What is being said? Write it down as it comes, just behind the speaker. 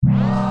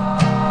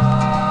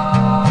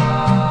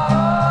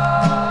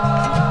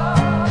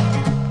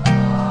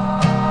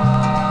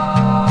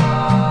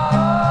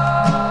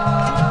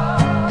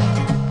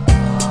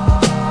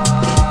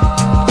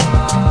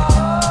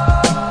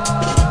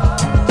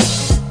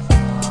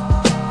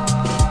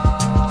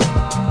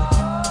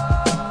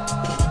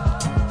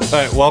All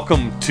right,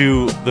 welcome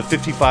to the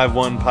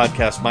 55-1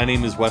 podcast. My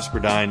name is Wes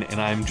Burdine, and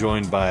I'm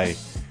joined by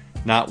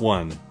not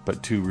one,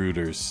 but two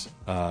rooters.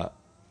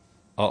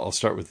 I'll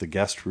start with the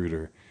guest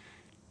rooter,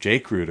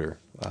 Jake Rooter.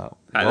 Hi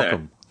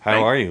welcome. There.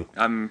 How are you?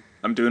 I'm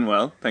doing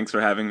well. Thanks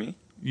for having me.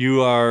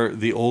 You are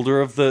the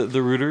older of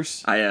the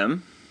rooters? I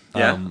am.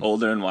 Yeah,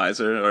 older and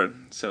wiser, or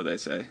so they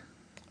say.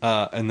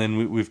 And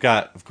then we've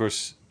got, of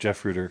course,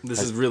 Jeff Rooter.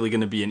 This is really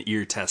going to be an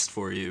ear test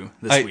for you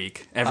this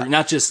week.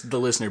 Not just the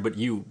listener, but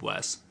you,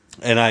 Wes.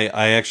 And I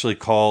actually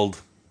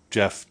called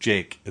Jeff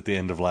Jake at the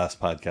end of last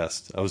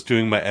podcast. I was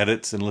doing my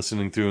edits and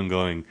listening through and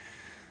going,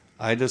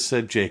 I just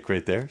said Jake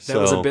right there. That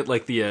was a bit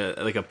like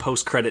like a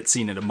post-credit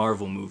scene in a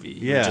Marvel movie.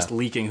 Yeah. You're just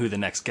leaking who the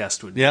next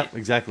guest would be. Yeah,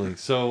 exactly.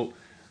 So,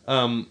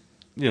 we'll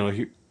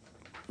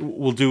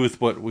do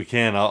with what we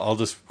can. I'll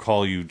just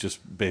call you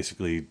just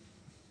basically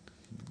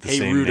the hey,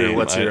 same Rooter, name.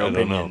 what's your opinion?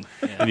 I don't know.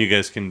 Yeah. And you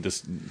guys can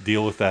just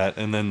deal with that.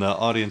 And then the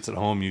audience at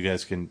home, you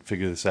guys can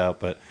figure this out.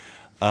 But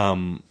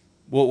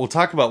we'll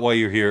talk about why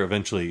you're here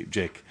eventually,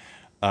 Jake.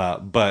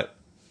 But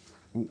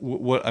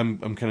what I'm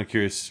kind of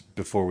curious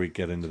before we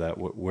get into that,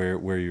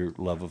 where your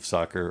love of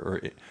soccer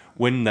or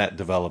when that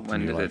developed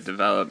in your life. When did it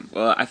develop?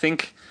 Well, I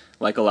think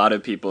like a lot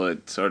of people,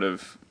 it sort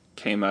of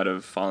came out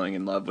of falling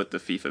in love with the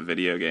FIFA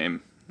video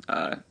game.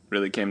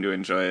 Really came to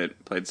enjoy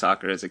it. Played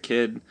soccer as a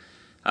kid.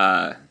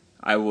 I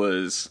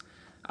was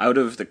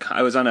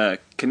on a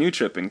canoe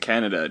trip in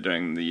Canada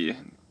during the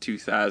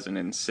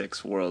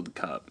 2006 World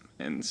Cup,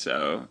 and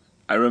so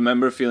I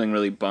remember feeling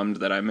really bummed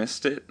that I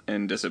missed it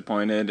and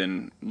disappointed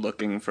and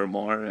looking for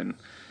more, and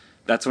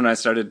that's when I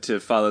started to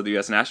follow the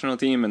U.S. national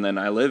team, and then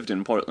I lived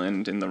in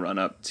Portland in the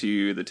run-up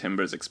to the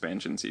Timbers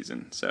expansion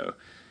season. So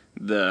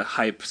the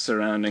hype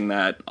surrounding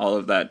that, all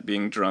of that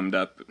being drummed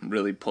up,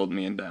 really pulled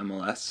me into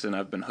MLS, and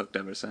I've been hooked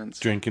ever since.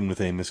 Drinking with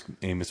Amos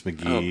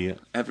McGee.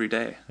 Every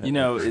day. You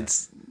know,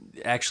 it's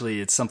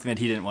something that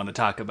he didn't want to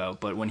talk about,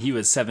 but when he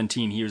was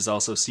 17, he was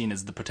also seen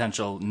as the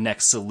potential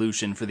next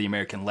solution for the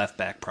American left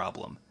back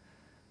problem.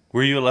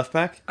 Were you a left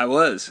back? I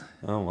was.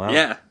 Oh, wow.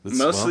 Yeah,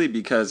 mostly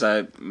because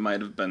I might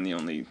have been the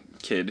only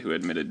kid who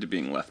admitted to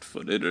being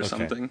left-footed or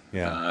something.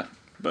 Yeah.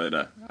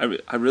 But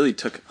I really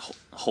took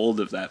hold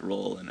of that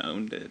role and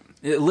owned it.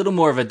 A little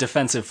more of a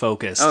defensive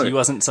focus. He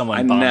wasn't someone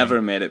I bombing.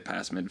 never made it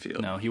past midfield.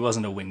 No, he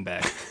wasn't a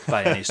wingback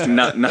by any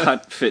stretch.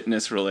 Not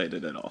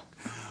fitness-related at all.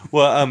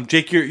 Well,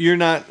 Jake, you're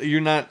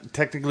not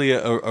technically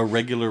a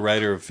regular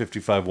writer of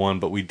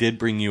 55-1, but we did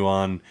bring you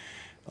on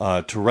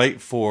to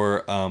write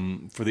for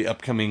the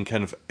upcoming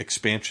kind of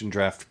expansion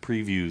draft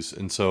previews,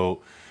 and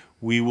so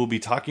we will be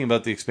talking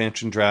about the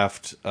expansion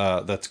draft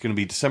that's going to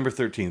be December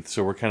 13th.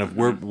 So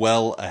we're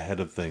well ahead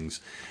of things.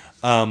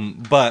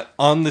 But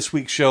on this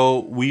week's show,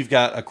 we've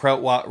got a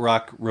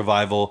Krautrock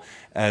revival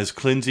as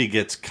Klinnsy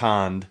gets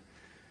conned,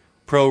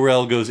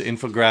 ProRail goes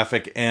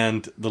infographic,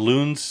 and the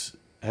Loons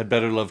had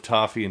better love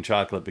toffee and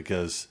chocolate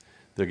because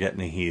they're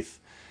getting a Heath.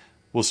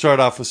 We'll start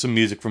off with some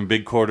music from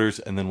Big Quarters,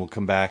 and then we'll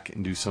come back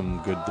and do some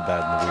good, the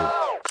bad, and the weird.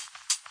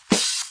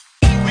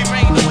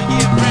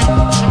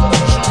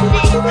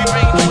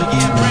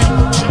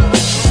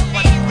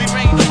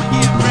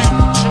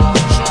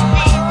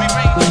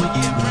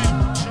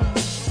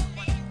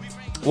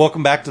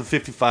 Welcome back to the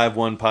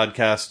 55-1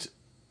 podcast.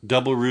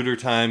 Double rooter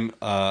time.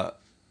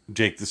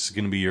 Jake, this is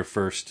going to be your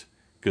first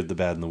good, the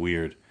bad, and the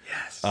weird.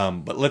 Yes.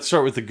 But let's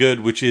start with the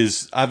good, which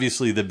is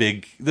obviously the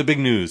big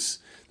news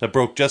that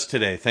broke just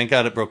today. Thank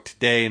God it broke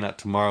today, not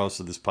tomorrow,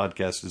 so this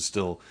podcast is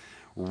still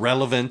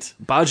relevant.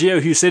 Baggio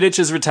Husidic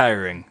is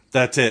retiring.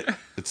 That's it.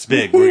 It's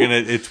big.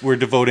 We're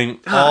devoting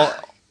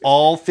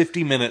all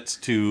 50 minutes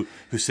to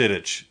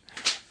Husidic,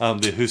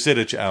 the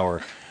Husidic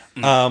hour.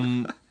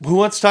 Who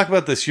wants to talk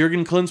about this?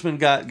 Jurgen Klinsmann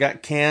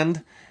got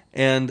canned,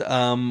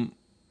 and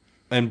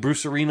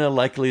Bruce Arena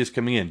likely is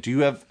coming in.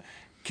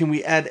 Can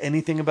we add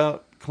anything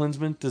about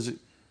Klinsmann? Does it?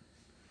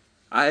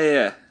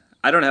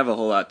 I don't have a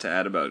whole lot to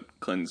add about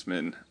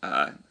Klinsmann.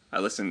 I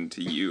listened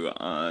to you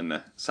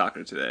on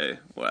Soccer Today,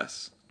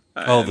 Wes.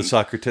 The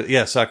Soccer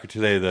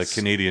Today, the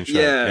Canadian show.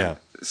 Yeah,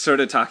 sort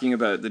of talking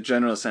about the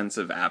general sense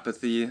of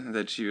apathy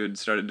that you had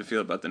started to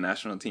feel about the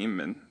national team,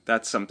 and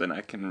that's something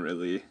I can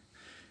really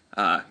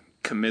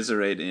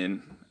commiserate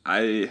in.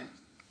 I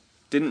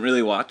didn't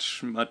really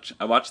watch much.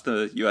 I watched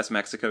the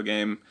U.S.-Mexico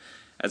game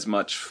as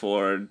much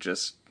for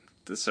just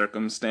the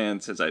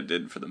circumstance as I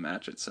did for the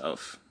match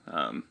itself.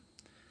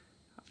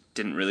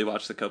 Didn't really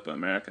watch the Copa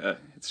America.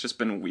 It's just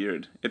been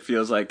weird. It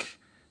feels like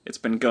it's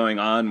been going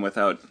on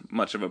without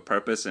much of a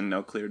purpose and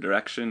no clear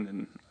direction,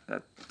 and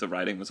that the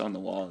writing was on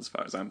the wall as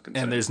far as I'm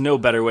concerned. And there's no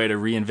better way to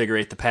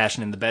reinvigorate the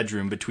passion in the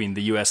bedroom between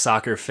the U.S.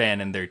 soccer fan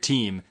and their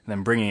team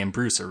than bringing in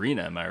Bruce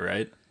Arena, am I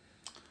right?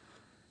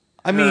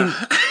 I mean,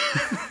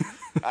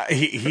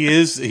 he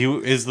is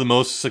the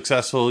most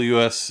successful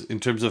U.S.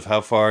 in terms of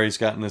how far he's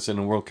gotten us in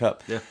a World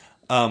Cup. Yeah.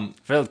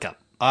 World Cup.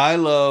 I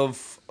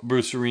love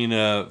Bruce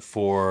Arena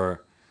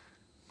for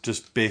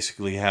just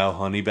basically how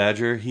honey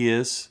badger he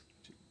is.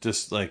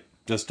 Just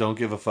don't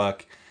give a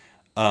fuck.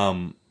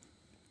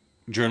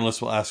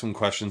 Journalists will ask him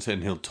questions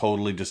and he'll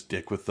totally just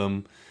dick with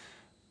them.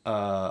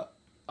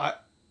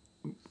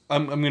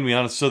 I'm going to be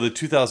honest. So the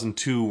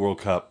 2002 World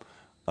Cup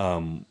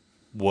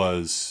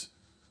was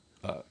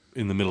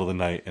in the middle of the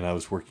night, and I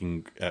was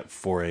working at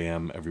 4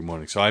 a.m. every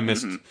morning. So I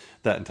missed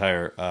that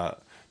entire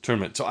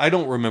tournament. So I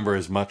don't remember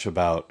as much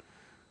about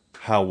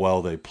how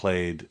well they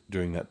played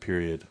during that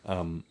period.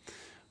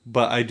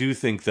 But I do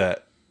think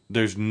that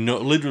there's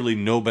literally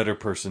no better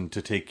person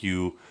to take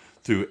you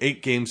through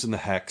 8 games in the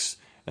Hex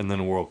and then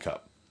a World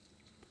Cup.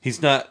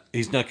 He's not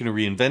going to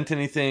reinvent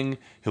anything.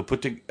 He'll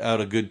put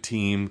out a good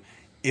team.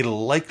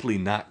 It'll likely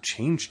not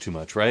change too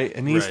much, right?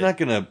 I mean, he's not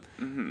going to...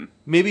 Mm-hmm.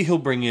 Maybe he'll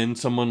bring in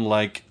someone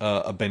like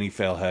a Benny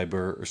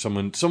Feilhaber or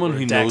someone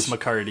who Dax knows...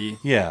 McCarty.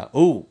 Yeah.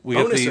 Oh, we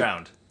got bonus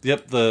round.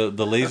 Yep,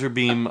 the laser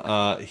beam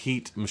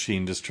heat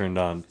machine just turned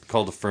on.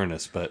 Called a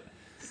furnace, but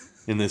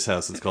in this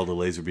house it's called a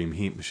laser beam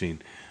heat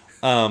machine.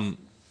 Yeah,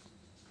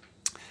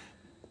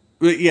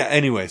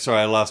 anyway,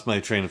 sorry, I lost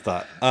my train of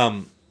thought.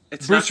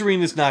 Bruce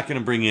Arena's not going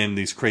to bring in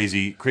these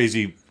crazy,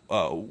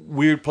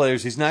 weird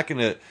players. He's not going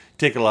to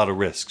take a lot of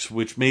risks,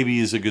 which maybe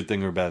is a good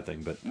thing or a bad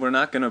thing. But we're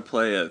not going to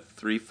play a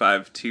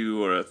 3-5-2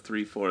 or a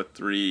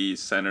 3-4-3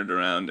 centered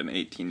around an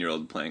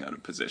 18-year-old playing out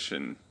of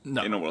position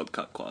in a World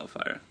Cup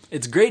qualifier.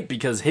 It's great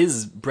because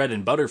his bread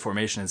and butter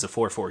formation is a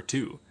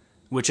 4-4-2,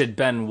 which had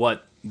been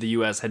what the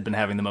U.S. had been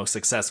having the most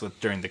success with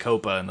during the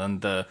Copa and then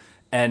the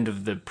end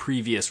of the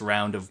previous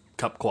round of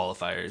Cup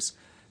qualifiers.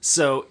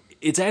 So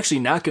it's actually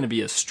not going to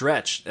be a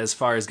stretch as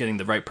far as getting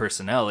the right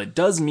personnel. It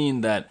does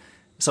mean that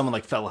someone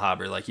like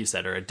Feilhaber, like you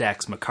said, or a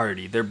Dax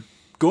McCarty, they're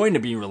going to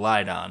be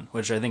relied on,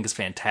 which I think is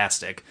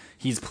fantastic.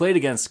 He's played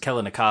against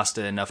Kellen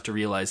Acosta enough to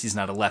realize he's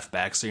not a left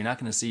back, so you're not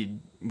going to see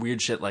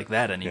weird shit like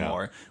that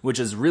anymore, which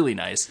is really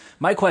nice.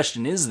 My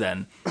question is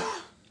then,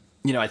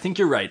 I think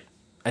you're right.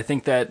 I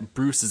think that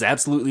Bruce is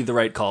absolutely the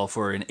right call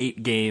for an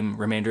 8-game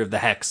remainder of the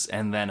Hex,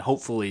 and then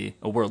hopefully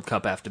a World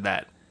Cup after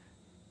that.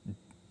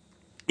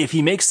 If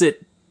he makes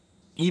it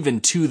even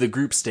to the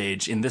group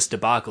stage in this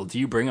debacle, do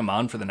you bring him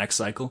on for the next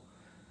cycle?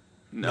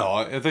 No,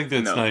 I think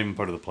that's not even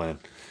part of the plan.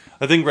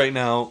 I think right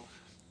now,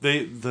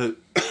 the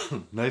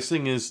nice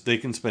thing is they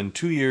can spend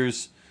 2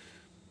 years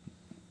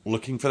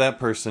looking for that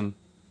person,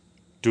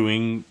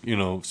 doing,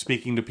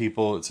 speaking to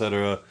people,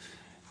 etc.,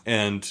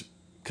 and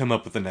come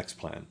up with the next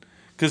plan.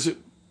 Because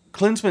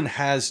Klinsman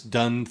has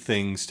done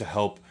things to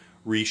help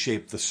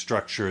reshape the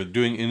structure,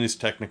 doing in his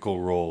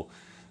technical role,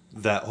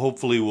 that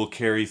hopefully will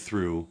carry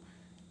through,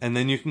 and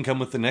then you can come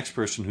with the next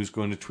person who's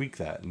going to tweak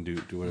that and do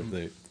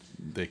whatever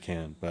they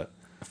can. But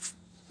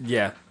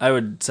yeah, I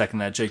would second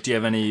that. Jake, do you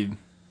have any?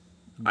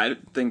 I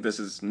think this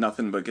is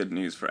nothing but good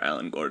news for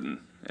Alan Gordon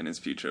and his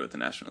future with the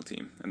national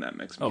team, and that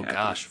makes me happy.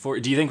 Gosh,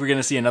 do you think we're going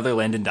to see another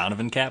Landon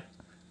Donovan cap?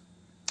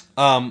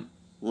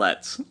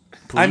 Let's.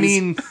 Please? I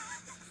mean,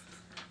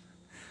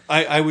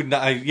 I would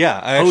not.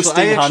 I would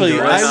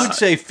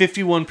say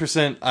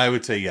 51%. I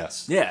would say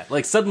yes. Yeah,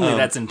 like suddenly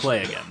that's in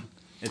play again.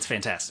 It's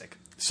fantastic.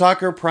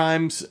 Soccer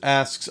Primes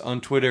asks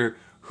on Twitter,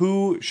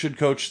 who should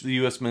coach the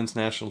U.S. men's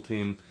national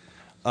team?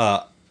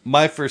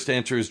 My first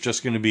answer is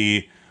just going to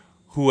be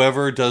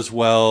whoever does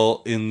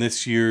well in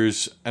this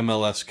year's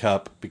MLS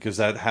Cup, because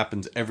that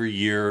happens every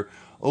year.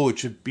 Oh, it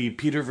should be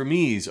Peter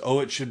Vermees. Oh,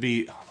 it should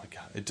be... Oh, my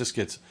God. It just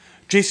gets...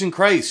 Jason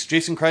Kreis.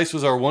 Jason Kreis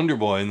was our wonder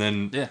boy, and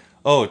then... Yeah.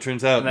 Oh, it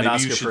turns out maybe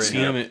Oscar you should see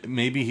him...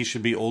 Maybe he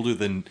should be older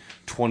than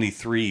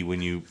 23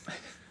 when you...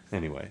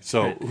 Anyway,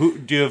 so who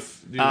do you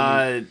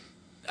have...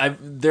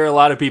 there are a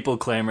lot of people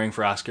clamoring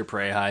for Oscar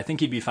Pereja. I think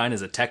he'd be fine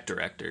as a tech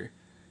director.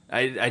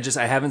 I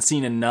haven't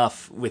seen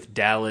enough with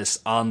Dallas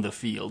on the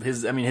field.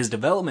 His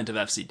development of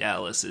FC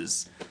Dallas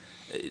is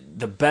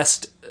the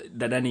best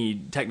that any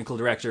technical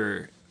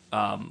director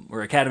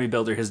or academy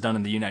builder has done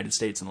in the United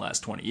States in the last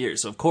 20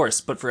 years. So of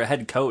course, but for a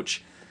head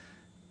coach,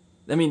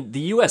 the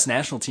U.S.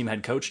 national team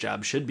head coach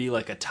job should be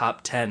like a top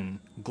 10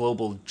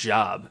 global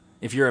job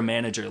if you're a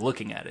manager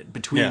looking at it.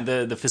 Between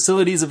the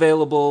facilities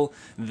available,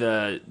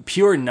 the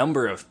pure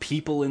number of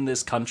people in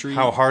this country.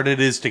 How hard it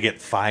is to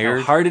get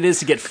fired.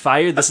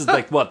 This is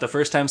like, what, the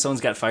first time someone's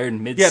got fired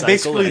mid-cycle? Yeah,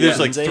 basically there's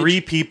like 3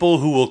 people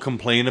who will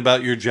complain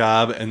about your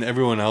job and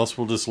everyone else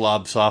will just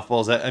lob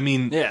softballs at...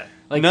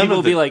 people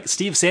will be like,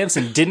 Steve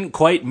Sampson didn't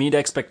quite meet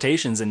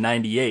expectations in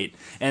 98,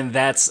 and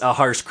that's a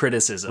harsh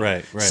criticism.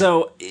 Right.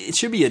 So it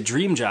should be a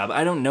dream job.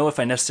 I don't know if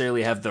I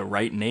necessarily have the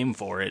right name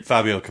for it.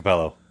 Fabio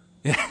Capello.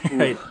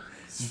 Right.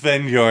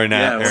 Sven-Göran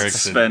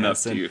Eriksson. Sven up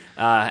to you.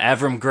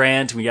 Avram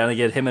Grant, we got to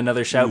get him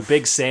another shout. Oof.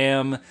 Big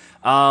Sam,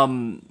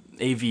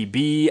 AVB. Do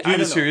you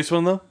have a serious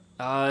one, though?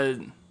 I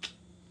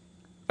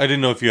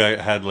didn't know if you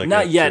had like...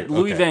 Not yet.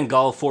 Louis Van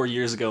Gaal 4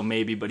 years ago,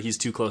 maybe, but he's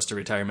too close to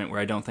retirement where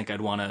I don't think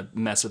I'd want to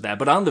mess with that.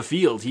 But on the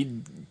field,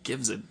 he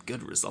gives a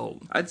good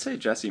result. I'd say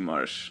Jesse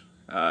Marsh.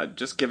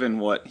 Just given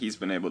what he's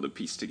been able to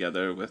piece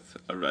together with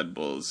a Red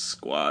Bulls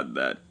squad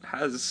that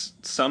has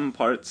some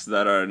parts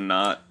that are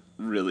not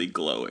really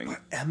glowing.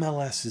 But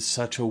MLS is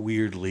such a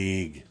weird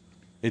league.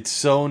 It's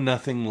so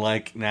nothing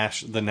like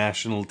the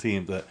national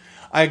team. That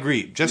I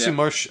agree. Jesse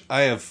Marsh,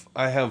 I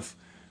have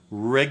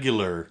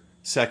regular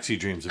sexy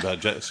dreams about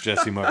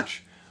Jesse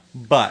Marsh.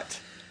 But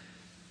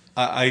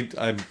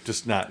I'm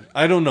just not.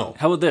 I don't know.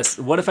 How about this?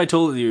 What if I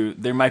told you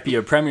there might be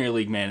a Premier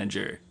League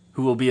manager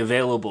who will be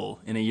available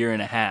in a year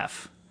and a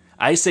half?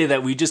 I say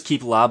that we just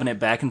keep lobbing it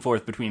back and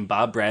forth between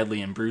Bob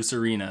Bradley and Bruce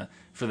Arena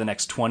for the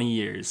next 20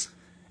 years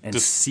and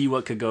see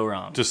what could go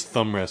wrong. Just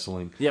thumb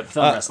wrestling. Yep,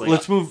 thumb wrestling.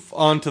 Let's move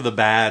on to the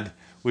bad,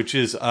 which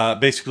is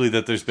basically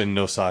that there's been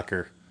no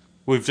soccer.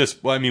 There's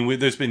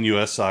been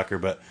U.S. soccer,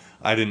 but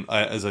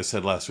as I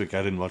said last week,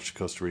 I didn't watch the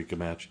Costa Rica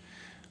match.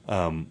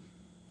 I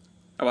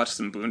watched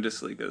some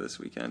Bundesliga this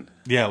weekend.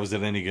 Yeah, was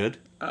it any good?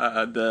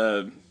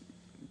 The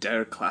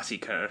Der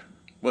Klassiker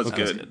was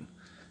good.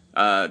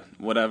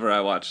 Whatever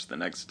I watched the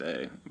next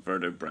day,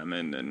 Werder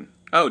Bremen and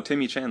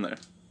Timmy Chandler.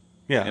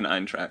 Yeah, in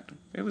Eintracht.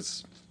 It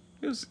was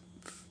good.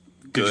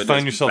 Did you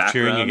find yourself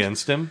cheering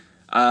against him?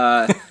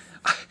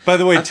 By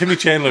the way, Timmy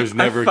Chandler's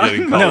never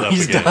getting called up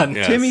he's again. done.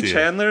 Yeah, Timmy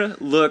Chandler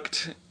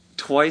looked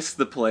twice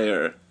the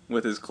player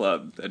with his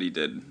club that he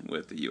did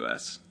with the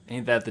U.S.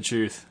 Ain't that the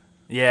truth?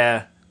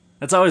 Yeah.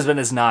 That's always been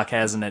his knock,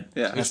 hasn't it?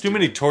 Yeah. There's too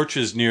many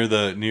torches in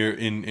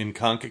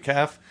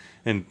CONCACAF,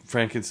 and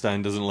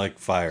Frankenstein doesn't like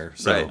fire.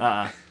 So,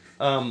 Right.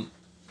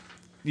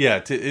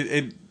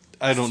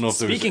 I don't know if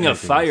there's Speaking of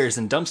fires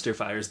and dumpster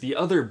fires, the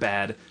other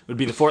bad would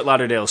be the Fort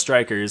Lauderdale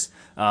Strikers,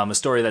 a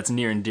story that's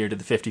near and dear to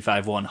the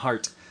 55-1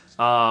 heart.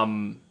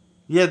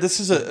 Yeah, this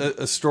is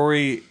a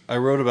story I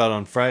wrote about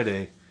on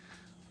Friday.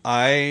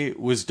 I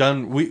was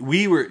done.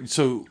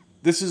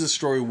 This is a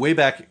story way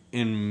back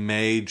in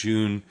May,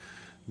 June,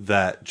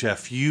 that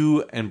Jeff,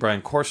 you and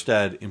Brian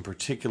Korstad in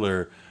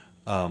particular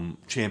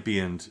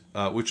championed,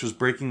 which was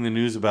breaking the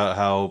news about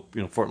how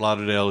Fort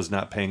Lauderdale is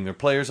not paying their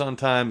players on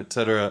time,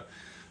 etc.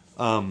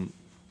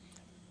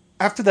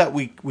 After that,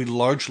 we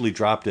largely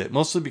dropped it,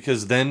 mostly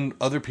because then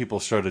other people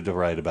started to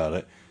write about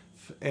it,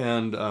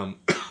 and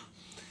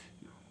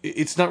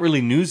it's not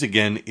really news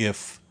again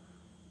if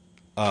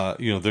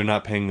they're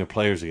not paying their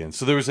players again.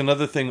 So there was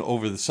another thing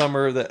over the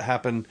summer that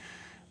happened,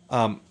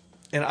 and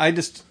I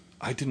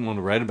didn't want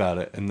to write about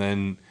it, and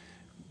then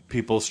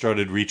people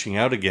started reaching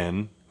out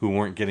again who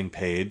weren't getting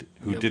paid,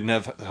 who didn't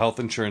have health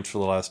insurance for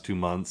the last 2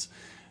 months,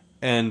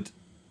 and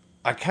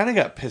I kind of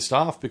got pissed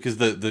off because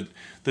the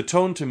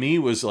tone to me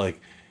was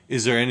like,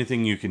 "Is there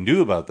anything you can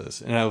do about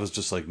this?" And I was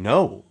just like,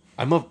 "No,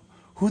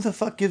 who the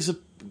fuck gives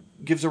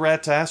a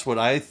rat's ass what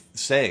I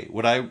say,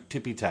 what I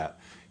tippy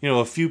tap?"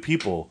 A few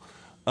people,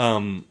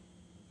 and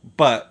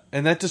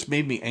that just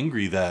made me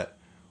angry. That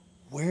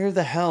where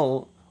the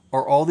hell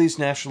are all these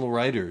national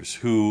writers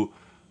who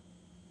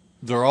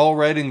they're all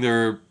writing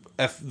their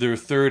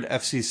third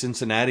FC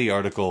Cincinnati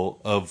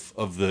article of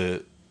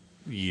the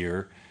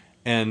year,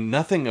 and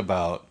nothing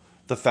about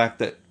the fact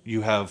that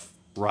you have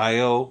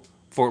Rio,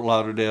 Fort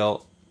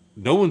Lauderdale.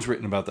 No one's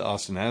written about the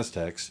Austin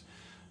Aztecs.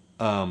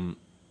 All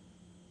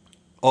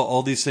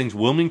these things.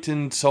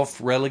 Wilmington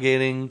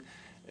self-relegating.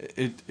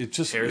 It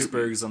just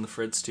Harrisburg's on the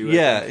fritz too.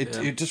 Yeah,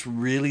 it just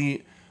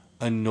really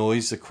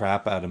annoys the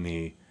crap out of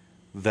me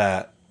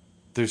that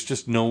there's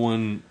just no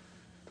one.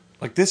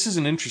 Like, this is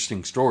an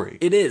interesting story.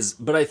 It is,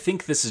 but I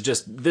think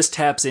this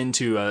taps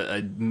into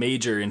a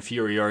major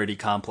inferiority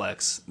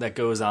complex that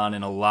goes on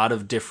in a lot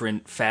of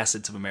different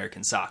facets of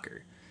American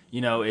soccer.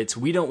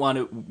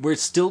 We're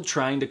still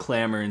trying to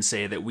clamor and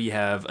say that we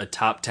have a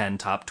top 10,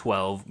 top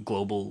 12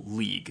 global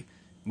league.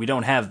 We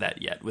don't have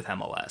that yet with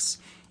MLS.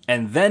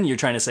 And then you're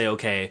trying to say,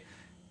 okay,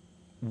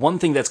 one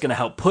thing that's going to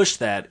help push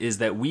that is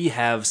that we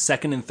have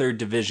second and third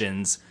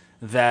divisions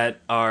that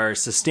are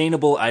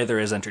sustainable either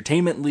as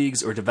entertainment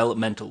leagues or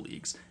developmental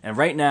leagues. And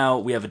right now,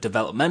 we have a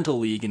developmental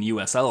league in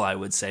USL, I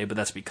would say, but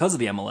that's because of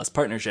the MLS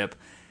partnership.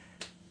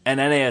 And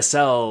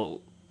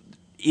NASL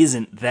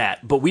isn't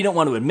that. But we don't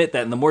want to admit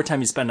that, and the more time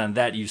you spend on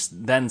that,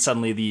 then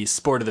suddenly the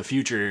sport of the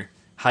future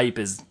hype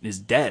is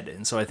dead.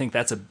 And so I think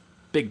that's a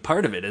big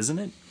part of it, isn't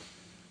it?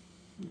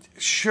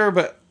 Sure,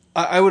 but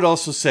I would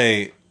also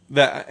say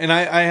that,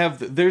 and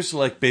there's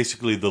like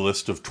basically the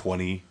list of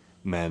 20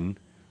 men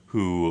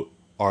who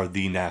are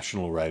the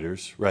national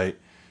writers, right?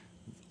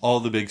 All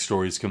the big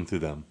stories come through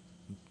them.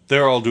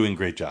 They're all doing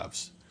great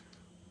jobs.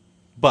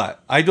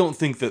 But I don't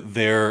think that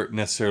they're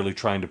necessarily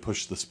trying to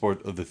push the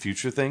sport of the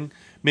future thing.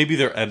 Maybe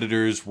their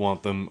editors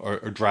want them or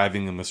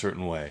driving them a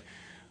certain way.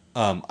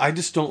 I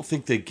just don't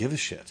think they give a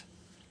shit.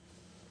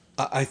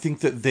 I think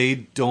that they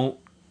don't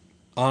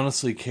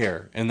honestly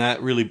care. And that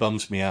really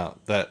bums me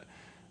out. That,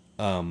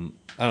 I don't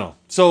know.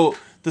 So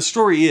the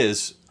story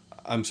is,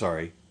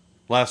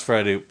 last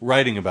Friday,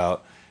 writing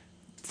about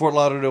Fort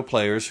Lauderdale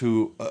players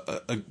who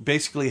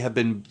basically have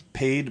been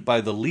paid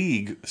by the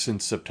league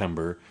since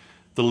September.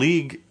 The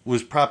league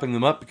was propping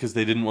them up because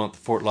they didn't want the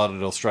Fort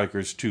Lauderdale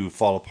Strikers to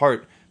fall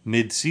apart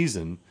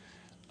mid-season.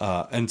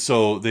 And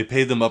so they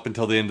paid them up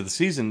until the end of the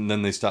season, and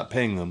then they stopped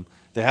paying them.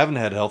 They haven't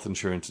had health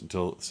insurance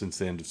since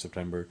the end of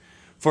September.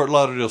 Fort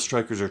Lauderdale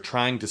Strikers are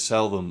trying to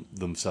sell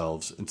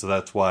themselves, and so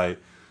that's why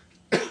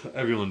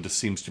everyone just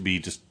seems to be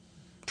just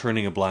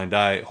turning a blind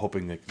eye,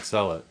 hoping they can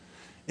sell it.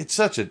 It's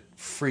such a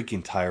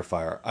freaking tire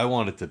fire. I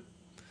want it to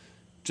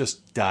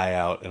just die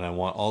out, and I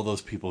want all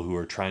those people who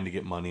are trying to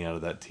get money out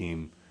of that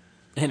team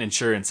And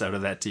insurance out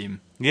of that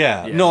team.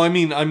 Yeah. No, I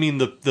mean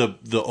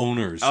the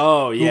owners.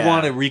 Oh, yeah. Who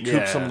want to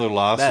recoup some of their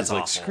losses. That's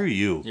like, awful. screw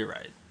you. You're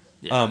right.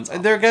 Yeah,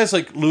 and there are guys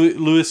like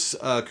Louis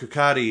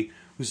Cucati,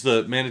 who's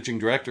the managing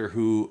director,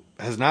 who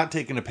has not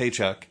taken a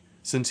paycheck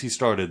since he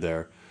started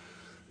there.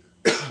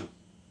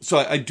 So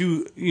I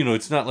do,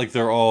 it's not like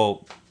they're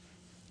all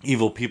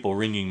evil people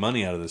wringing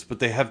money out of this, but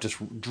they have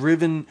just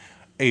driven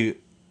a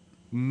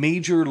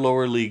major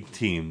lower league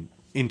team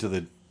into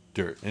the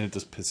dirt, and it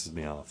just pisses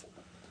me off.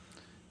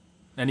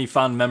 Any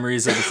fond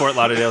memories of the Fort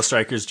Lauderdale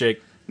Strikers,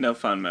 Jake? No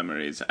fond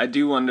memories. I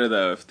do wonder,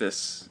 though,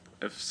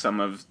 if some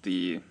of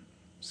the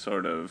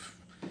sort of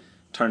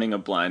turning a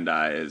blind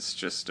eye is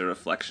just a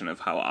reflection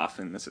of how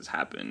often this has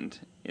happened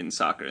in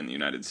soccer in the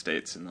United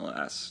States in the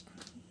last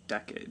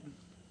decade,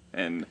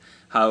 and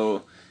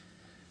how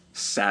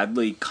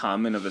sadly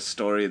common of a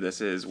story this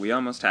is. We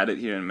almost had it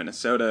here in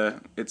Minnesota.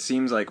 It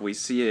seems like we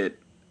see it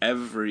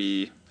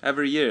every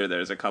year.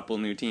 There's a couple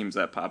new teams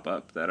that pop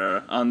up that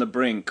are on the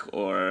brink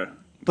or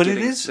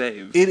getting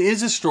saved. It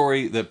is a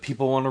story that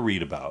people want to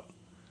read about,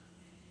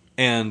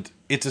 and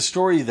it's a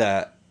story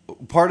that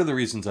part of the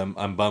reasons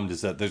I'm bummed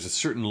is that there's a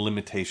certain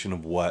limitation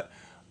of what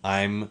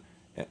I'm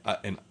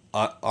and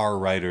our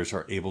writers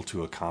are able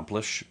to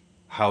accomplish,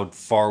 how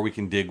far we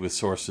can dig with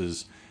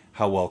sources,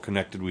 how well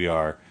connected we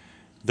are.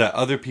 That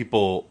other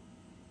people,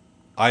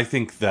 I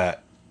think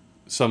that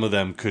some of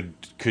them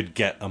could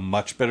get a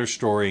much better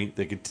story.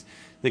 They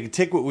could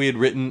take what we had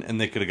written and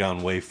they could have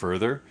gone way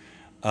further.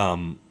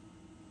 And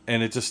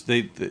it just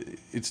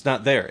it's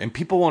not there, and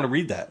people want to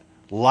read that.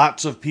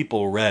 Lots of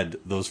people read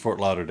those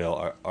Fort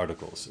Lauderdale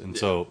articles, and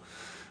so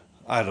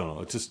I don't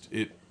know.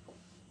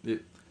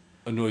 It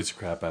annoys the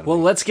crap out of me.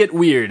 Well, let's get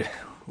weird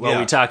while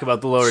we talk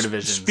about the lower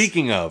divisions.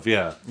 Speaking of,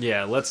 yeah,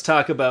 let's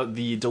talk about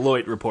the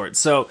Deloitte report.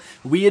 So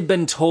we had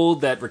been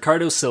told that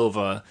Ricardo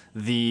Silva,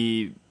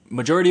 the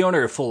majority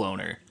owner or full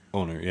owner,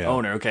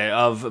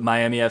 of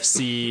Miami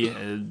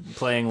FC,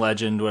 playing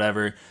legend,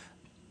 whatever,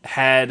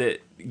 had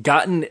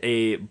gotten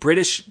a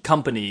British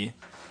company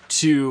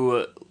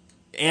to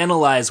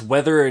analyze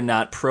whether or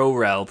not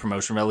pro-rel,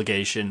 promotion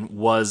relegation,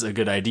 was a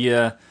good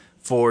idea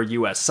for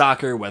U.S.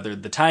 soccer, whether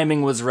the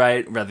timing was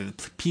right, whether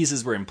the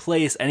pieces were in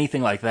place,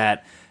 anything like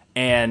that.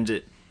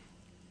 And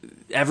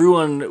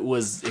everyone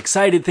was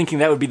excited, thinking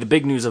that would be the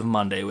big news of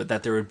Monday,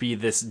 that there would be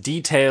this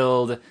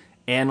detailed,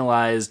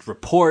 analyzed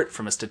report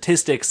from a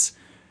statistics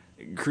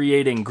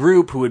creating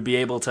group who would be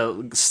able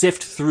to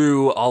sift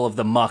through all of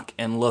the muck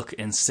and look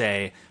and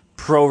say,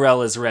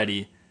 pro-rel is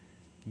ready.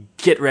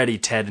 Get ready,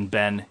 Ted and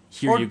Ben.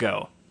 Here you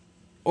go.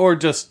 Or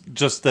just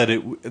that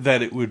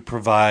it would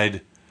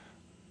provide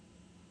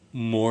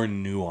more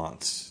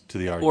nuance to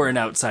the argument, or an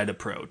outside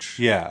approach.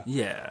 Yeah.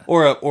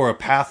 Or a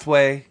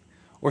pathway,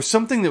 or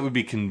something that would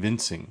be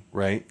convincing,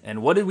 right?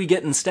 And what did we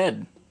get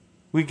instead?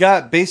 We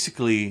got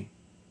basically,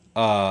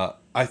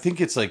 I think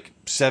it's like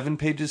 7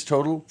 pages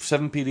total,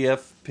 7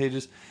 PDF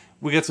pages.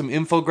 We got some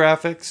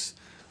infographics.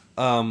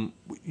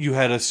 You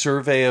had a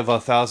survey of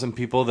 1,000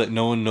 people that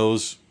no one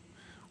knows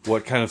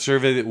what kind of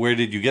survey. Where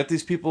did you get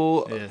these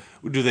people? Yeah.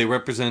 Do they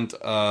represent?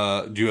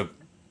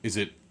 Is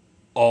it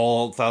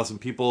all 1,000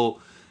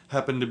 people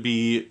happen to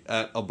be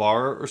at a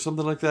bar or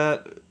something like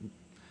that?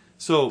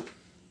 So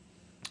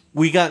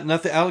we got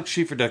nothing. Alex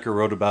Schieferdecker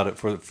wrote about it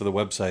for the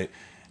website,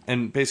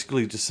 and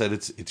basically just said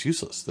it's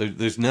useless.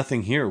 There's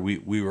nothing here.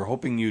 We were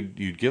hoping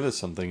you'd give us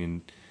something,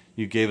 and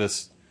you gave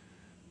us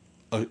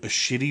a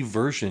shitty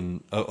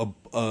version,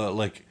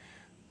 like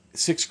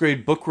 6th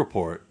grade book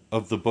report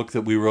of the book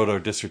that we wrote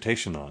our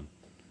dissertation on.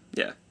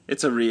 Yeah,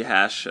 it's a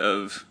rehash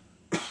of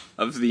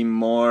the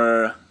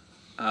more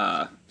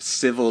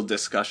civil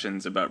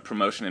discussions about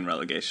promotion and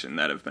relegation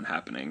that have been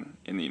happening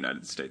in the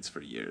United States for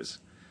years.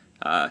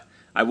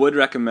 I would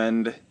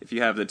recommend, if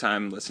you have the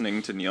time,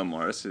 listening to Neil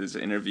Morris's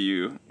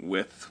interview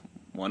with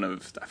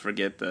I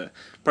forget the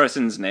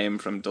person's name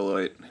from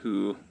Deloitte,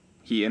 who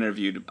he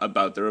interviewed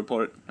about the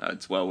report.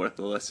 It's well worth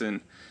the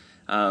listen.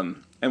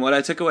 And what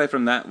I took away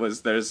from that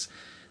was there's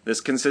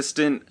this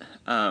consistent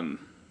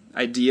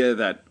idea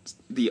that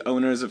the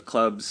owners of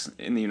clubs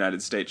in the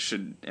United States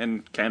should,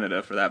 and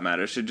Canada for that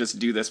matter, should just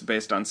do this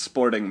based on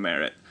sporting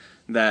merit.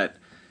 That,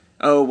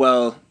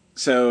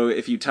 so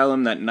if you tell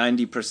them that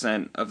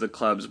 90% of the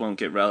clubs won't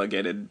get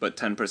relegated, but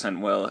 10%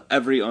 will,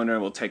 every owner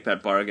will take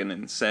that bargain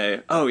and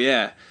say, oh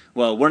yeah,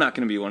 well, we're not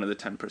going to be one of the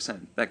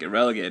 10% that get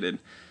relegated.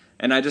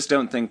 And I just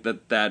don't think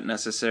that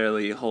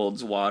necessarily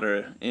holds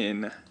water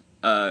in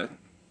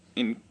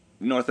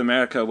North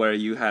America, where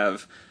you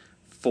have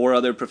 4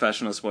 other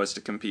professional sports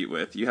to compete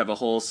with. You have a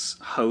whole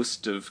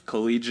host of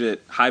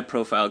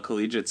high-profile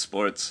collegiate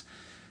sports.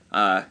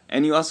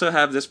 And you also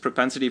have this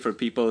propensity for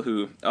people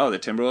who, the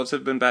Timberwolves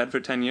have been bad for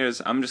 10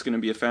 years. I'm just going to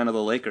be a fan of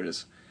the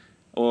Lakers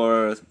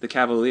or the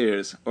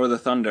Cavaliers or the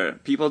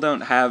Thunder. People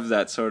don't have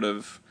that sort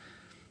of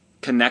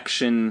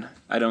connection,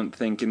 I don't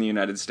think, in the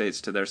United States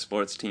to their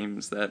sports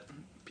teams that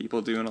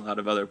people do in a lot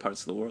of other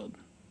parts of the world.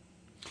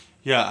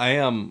 Yeah,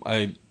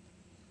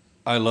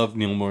 I love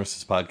Neil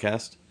Morris's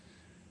podcast.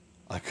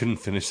 I couldn't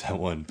finish that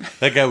one.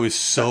 That guy was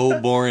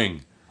so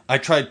boring. I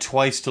tried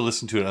twice to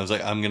listen to it. I was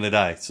like, I'm going to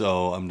die,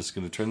 so I'm just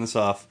going to turn this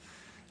off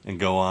and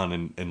go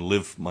on and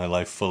live my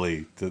life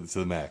fully to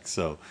the max.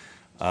 So,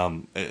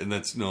 and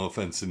that's no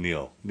offense to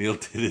Neil. Neil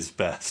did his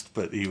best,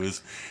 but he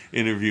was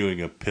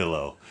interviewing a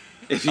pillow.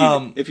 If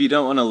you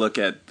don't want to look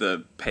at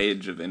the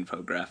page of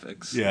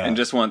infographics and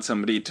just want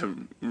somebody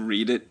to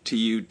read it to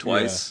you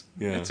twice,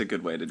 it's a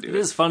good way to do it. It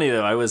is funny,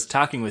 though. I was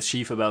talking with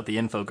Sheaf about the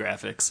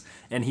infographics,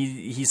 and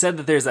he said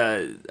that there's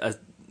a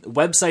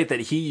website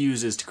that he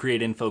uses to create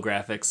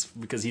infographics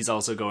because he's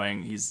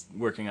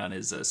working on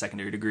his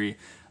secondary degree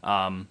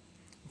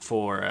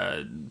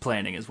for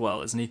planning as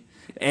well, isn't he?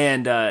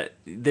 And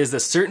there's a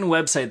certain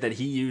website that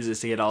he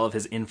uses to get all of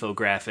his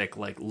infographic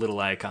like little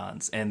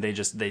icons, and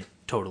they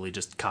totally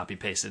just copy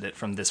pasted it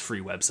from this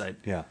free website,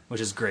 which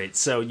is great.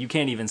 So you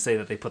can't even say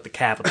that they put the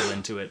capital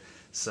into it.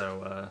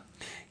 So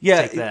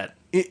take that.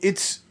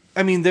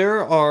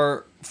 There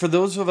are, for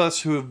those of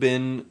us who have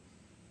been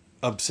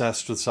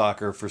obsessed with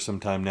soccer for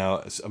some time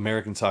now,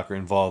 American soccer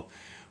involved,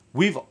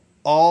 we've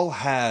all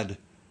had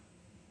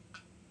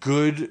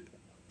good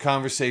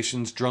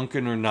conversations,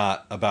 drunken or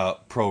not,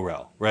 about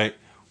pro-rel, right?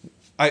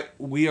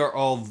 We are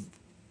all,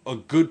 a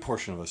good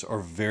portion of us are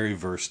very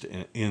versed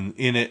in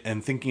it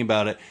and thinking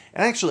about it.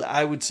 And actually,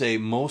 I would say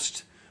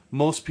most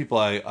people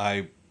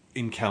I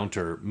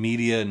encounter,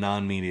 media,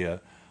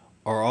 non-media,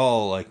 are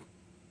all like,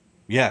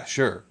 yeah,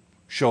 sure,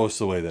 show us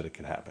the way that it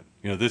could happen.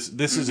 This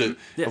is it.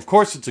 Yeah. Of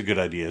course, it's a good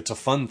idea. It's a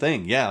fun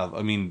thing. Yeah,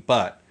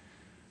 but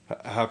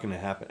how can it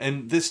happen?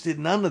 And this did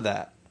none of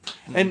that.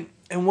 And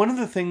one of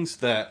the things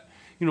that,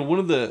 one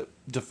of the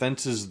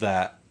defenses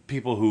that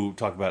people who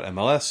talk about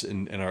MLS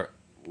and are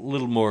a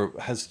little more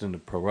hesitant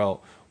of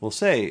pro-rel will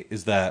say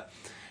is that,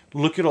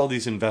 look at all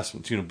these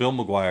investments. Bill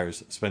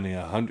McGuire's spending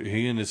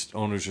he and his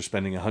owners are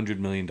spending $100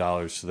 million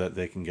so that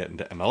they can get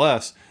into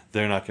MLS.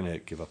 They're not going to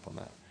give up on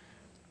that.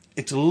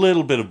 It's a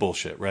little bit of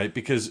bullshit, right?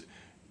 Because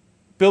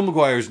Bill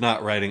McGuire's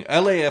not writing,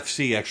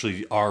 LAFC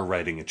actually are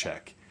writing a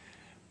check.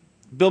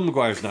 Bill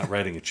McGuire's not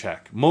writing a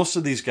check. Most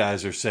of these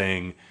guys are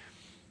saying,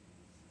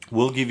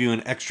 we'll give you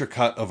an extra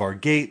cut of our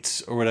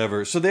gates or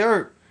whatever. So they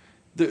are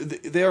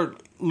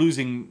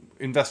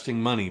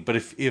investing money. But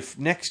if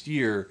next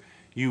year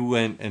you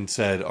went and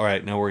said, all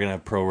right, now we're going to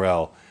have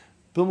pro-rel,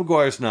 Bill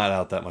McGuire's not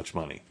out that much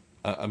money.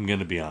 I'm going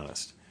to be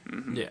honest.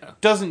 Mm-hmm. Yeah.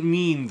 Doesn't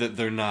mean that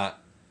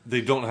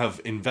they don't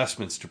have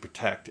investments to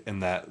protect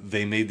and that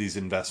they made these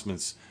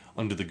investments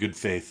under the good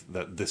faith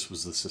that this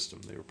was the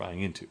system they were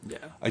buying into. Yeah.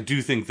 I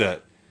do think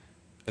that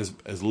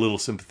as little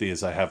sympathy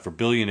as I have for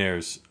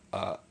billionaires,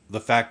 the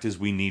fact is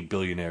we need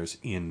billionaires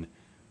in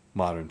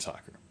modern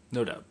soccer.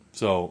 No doubt.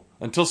 So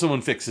until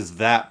someone fixes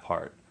that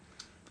part,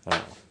 I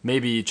don't know.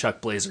 Maybe Chuck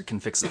Blazer can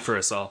fix it for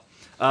us all.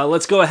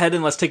 Let's go ahead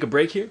and let's take a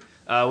break here.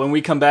 When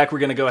we come back, we're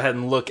going to go ahead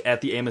and look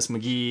at the Amos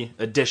McGee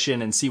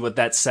edition and see what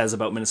that says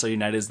about Minnesota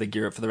United as they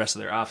gear up for the rest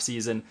of their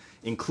offseason,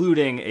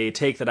 including a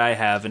take that I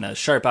have and a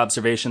sharp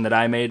observation that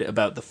I made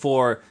about the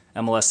 4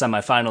 MLS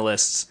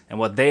semifinalists and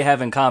what they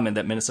have in common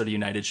that Minnesota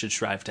United should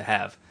strive to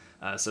have.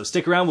 So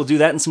stick around. We'll do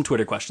that and some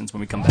Twitter questions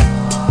when we come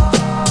back.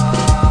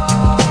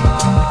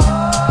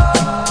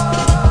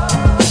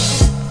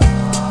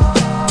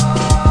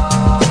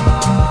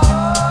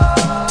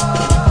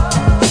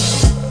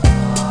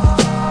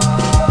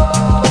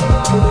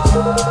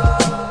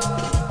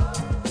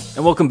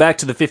 And welcome back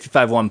to the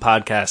 55-1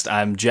 podcast.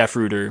 I'm Jeff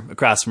Reuter.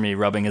 Across from me,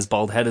 rubbing his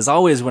bald head as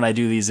always when I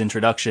do these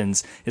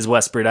introductions, is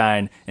Wes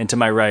Burdine, and to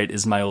my right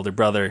is my older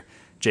brother,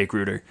 Jake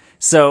Reuter.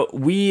 So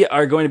we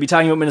are going to be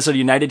talking about Minnesota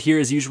United here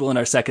as usual in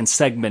our second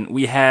segment.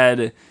 We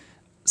had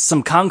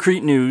some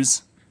concrete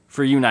news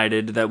for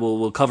United that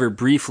we'll cover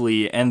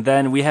briefly, and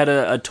then we had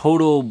a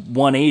total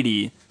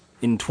 180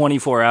 in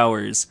 24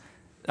 hours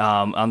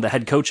on the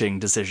head coaching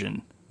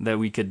decision that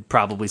we could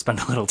probably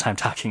spend a little time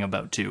talking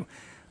about too.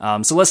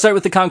 So let's start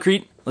with the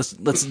concrete.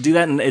 Let's do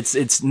that, and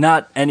it's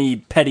not any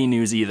petty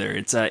news either.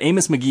 It's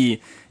Amos McGee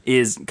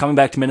is coming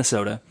back to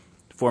Minnesota,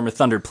 former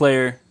Thunder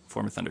player,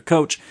 former Thunder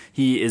coach.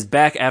 He is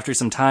back after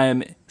some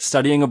time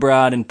studying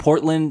abroad in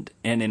Portland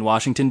and in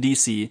Washington,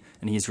 D.C.,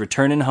 and he's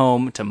returning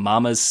home to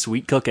Mama's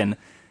sweet cooking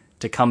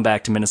to come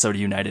back to Minnesota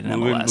United in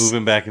MLS.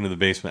 Moving back into the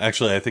basement.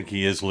 Actually, I think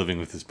he is living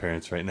with his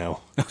parents right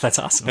now. Oh, that's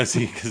awesome.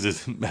 Because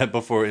it's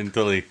before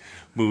until he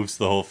moves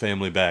the whole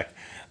family back.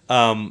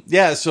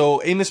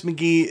 So Amos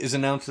McGee is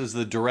announced as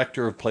the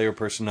director of player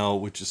personnel,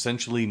 which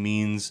essentially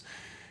means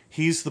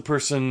he's the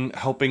person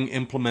helping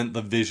implement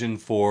the vision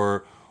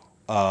for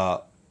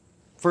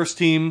first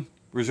team,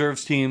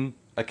 reserves team,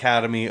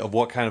 academy of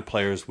what kind of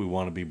players we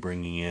want to be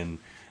bringing in,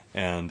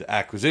 and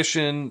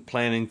acquisition,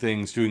 planning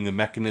things, doing the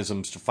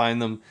mechanisms to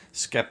find them,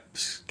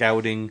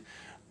 scouting,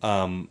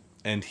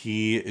 and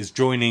he is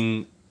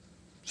joining.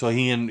 So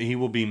he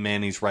will be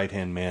Manny's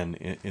right-hand man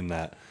in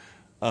that.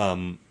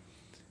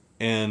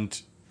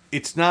 And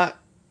it's not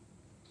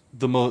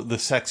the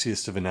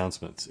sexiest of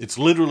announcements. It's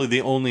literally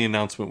the only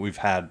announcement we've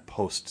had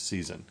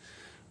post-season.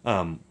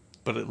 But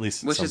at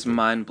least which is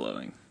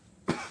mind-blowing.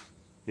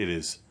 It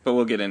is. But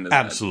we'll get into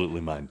that. Absolutely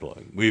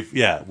mind-blowing. We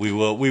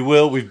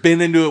will. We've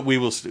been into it. We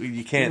will.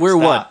 You can't We're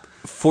stop.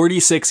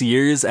 46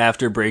 years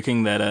after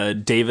breaking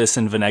that Davis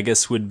and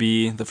Venegas would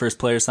be the first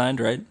player signed,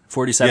 right?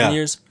 47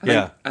 years?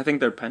 I think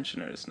they're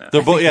pensioners now.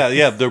 They're both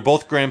they're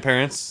both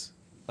grandparents.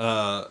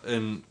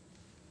 And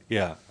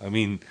yeah, I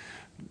mean,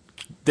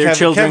 Their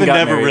children Kevin got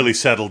never married. really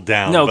settled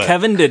down. No, but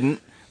Kevin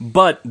didn't.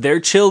 But their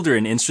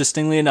children,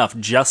 interestingly enough,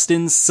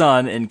 Justin's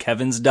son and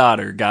Kevin's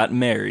daughter got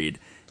married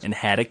and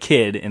had a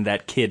kid, and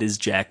that kid is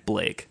Jack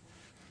Blake.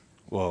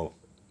 Whoa.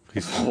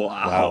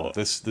 Wow.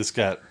 This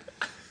got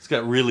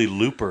really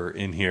Looper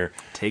in here.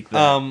 Take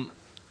that.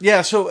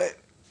 Yeah, so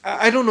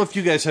I don't know if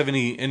you guys have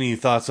any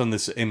thoughts on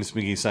this Amos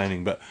McGee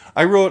signing, but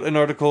I wrote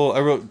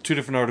two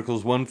different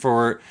articles, one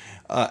for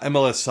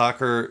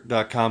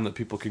MLSsoccer.com that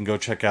people can go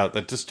check out,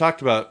 that just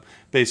talked about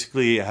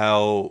basically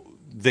how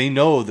they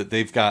know that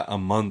they've got a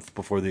month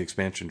before the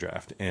expansion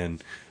draft,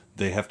 and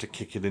they have to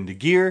kick it into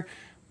gear.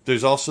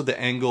 There's also the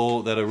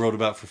angle that I wrote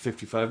about for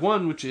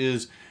 55-1, which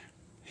is,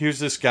 here's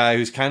this guy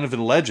who's kind of a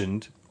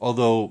legend,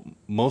 although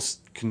most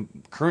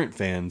current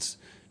fans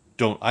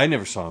don't. I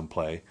never saw him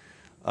play.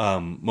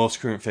 Most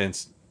current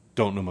fans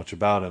don't know much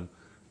about him.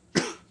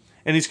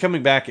 And he's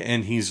coming back,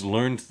 and he's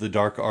learned the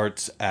dark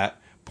arts at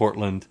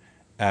Portland,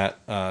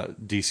 at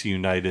DC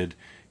United.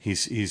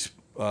 He's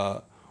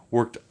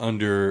worked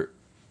under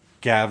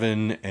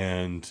Gavin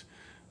and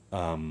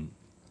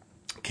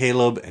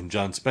Caleb and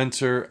John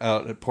Spencer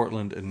out at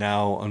Portland, and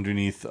now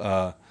underneath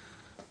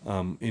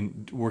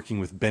in working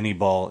with Benny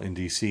Ball in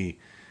DC.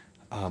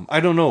 I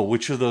don't know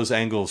which of those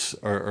angles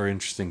are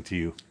interesting to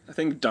you. I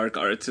think dark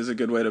arts is a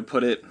good way to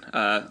put it.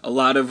 A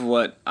lot of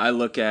what I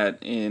look at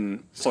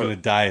in... It's going to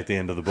die at the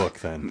end of the book,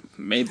 then.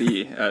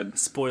 Maybe.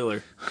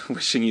 Spoiler.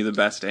 Wishing you the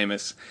best,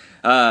 Amos.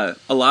 A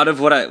lot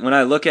of when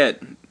I look at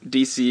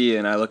DC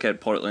and I look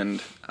at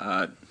Portland,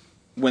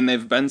 when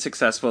they've been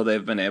successful,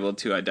 they've been able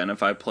to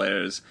identify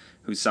players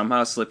who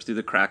somehow slip through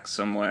the cracks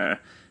somewhere,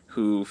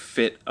 who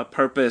fit a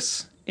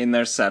purpose in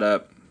their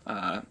setup,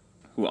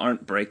 who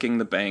aren't breaking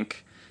the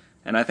bank.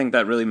 And I think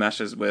that really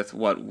meshes with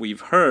what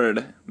we've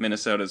heard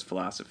Minnesota's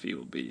philosophy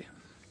will be.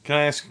 Can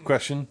I ask a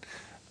question?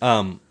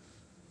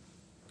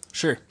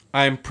 Sure.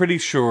 I'm pretty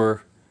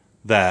sure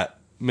that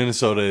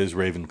Minnesota is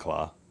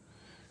Ravenclaw.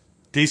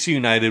 DC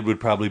United would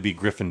probably be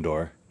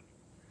Gryffindor.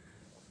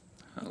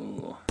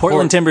 Oh.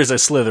 Portland Timbers are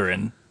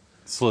Slytherin.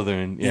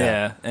 Slytherin,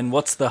 yeah. And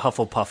what's the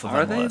Hufflepuff of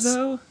Are MLS? they,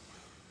 though?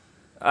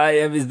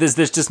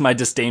 This just my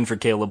disdain for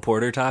Caleb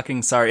Porter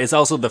talking. Sorry. It's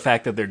also the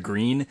fact that they're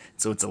green,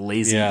 so it's a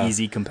lazy,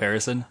 easy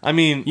comparison. I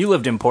mean... You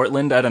lived in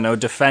Portland. I don't know.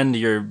 Defend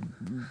your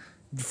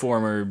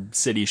former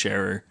city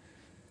sharer.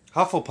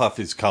 Hufflepuff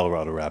is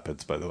Colorado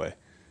Rapids, by the way.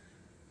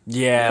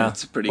 Yeah.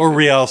 It's pretty Or good.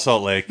 Real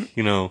Salt Lake,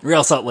 you know.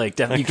 Real Salt Lake.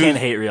 You can't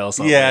hate Real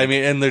Salt Lake. Yeah, I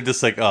mean, and they're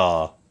just like,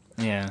 oh,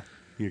 Yeah.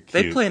 you're cute.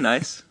 They play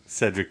nice.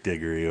 Cedric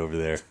Diggory over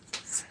there.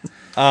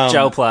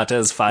 Joe Plata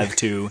is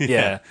 5'2".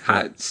 Yeah.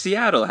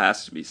 Seattle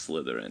has to be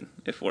Slytherin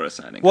if we're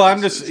assigning. Well,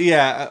 I'm houses. just,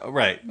 yeah,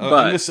 right. But-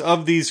 I'm just,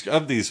 of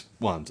these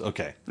ones,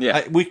 okay.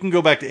 Yeah. We can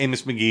go back to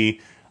Amos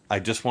McGee. I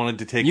just wanted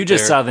to take You it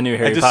just there. saw the new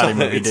Harry I just Potter saw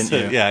movie, it's,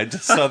 didn't you? Yeah, I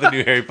just saw the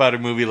new Harry Potter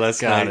movie last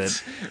Got night. it.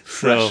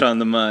 fresh So- on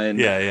the mind.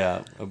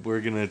 Yeah.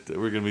 We're gonna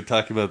be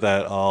talking about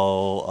that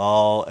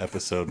all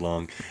episode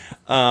long.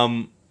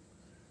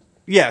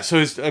 Yeah.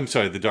 So I'm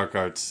sorry, the dark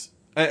arts,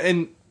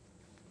 and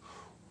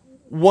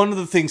one of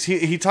the things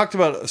he talked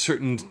about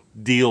certain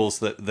deals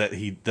that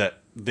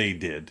they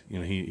did. You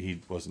know,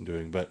 he wasn't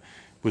doing, but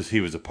he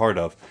was a part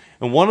of,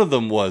 and one of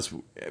them was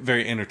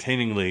very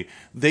entertainingly.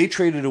 They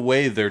traded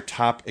away their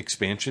top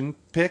expansion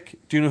pick.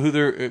 Do you know who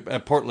their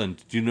at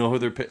Portland? Do you know who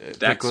their pick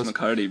Dax was?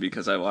 McCarty,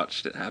 because I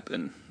watched it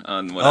happen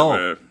on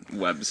whatever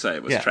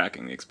website was Yeah.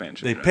 tracking the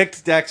expansion. They draft.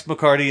 picked Dax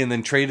McCarty and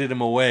then traded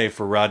him away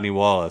for Rodney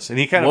Wallace. And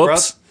he kind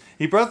Whoops.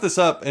 of brought this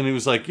up, and he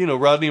was like,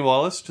 Rodney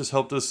Wallace just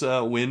helped us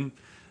win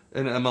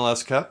an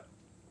MLS Cup,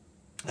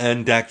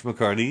 and Dax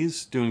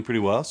McCarty's doing pretty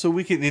well. So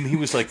we can. And he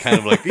was like, kind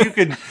of like, you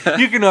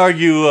can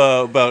argue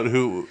about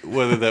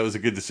whether that was a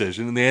good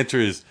decision, and the answer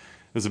is it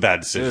was a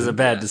bad decision. It was a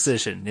bad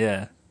decision,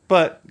 yeah.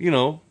 But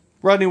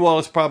Rodney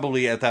Wallace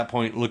probably at that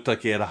point looked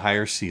like he had a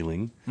higher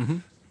ceiling.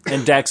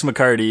 And Dax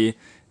McCarty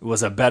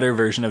was a better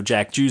version of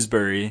Jack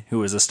Jewsbury, who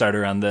was a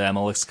starter on the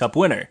MLS Cup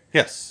winner.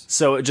 Yes.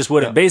 So it just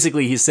would have,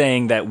 basically he's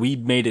saying that we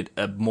made it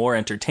a more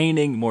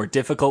entertaining, more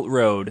difficult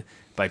road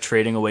by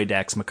trading away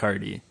Dax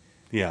McCarty.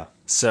 Yeah.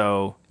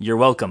 So you're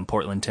welcome,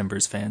 Portland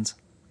Timbers fans.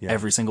 Yeah.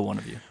 Every single one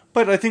of you.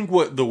 But I think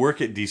what the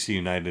work at DC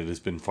United has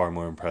been far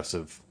more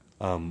impressive.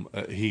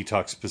 He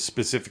talks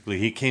specifically.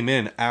 He came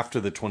in after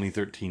the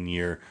 2013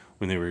 year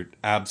when they were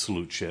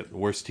absolute shit, the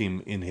worst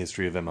team in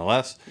history of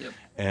MLS,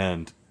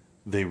 and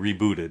they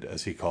rebooted,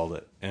 as he called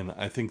it. And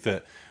I think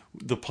that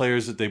the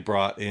players that they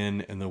brought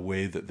in and the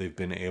way that they've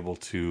been able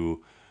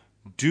to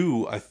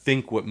do, I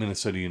think, what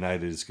Minnesota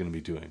United is going to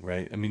be doing.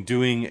 Right? I mean,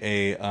 doing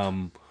a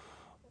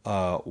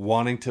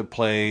wanting to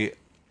play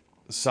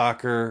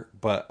soccer,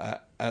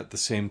 but at the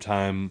same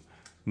time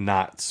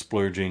not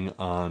splurging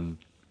on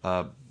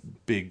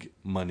big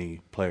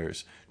money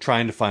players,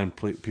 trying to find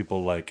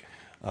people like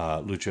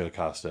Lucha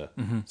Acosta.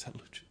 Is that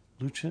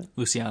Lucha?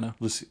 Luciano.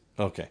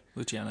 Okay.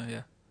 Luciano,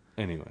 yeah.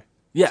 Anyway,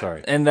 Yeah,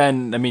 Sorry. and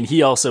then, I mean,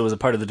 he also was a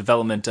part of the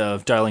development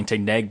of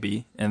Darlington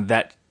Nagby, and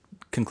that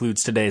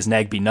concludes today's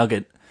Nagby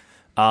Nugget,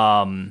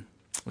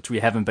 which we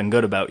haven't been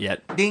good about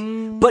yet.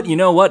 Ding! But you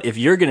know what? If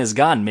Jurgen is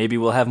gone, maybe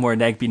we'll have more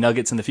Nagby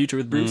Nuggets in the future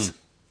with Bruce.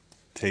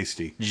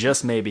 Tasty.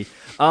 Just maybe.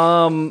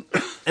 And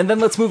then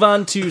let's move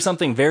on to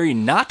something very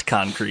not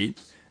concrete,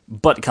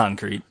 but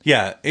concrete.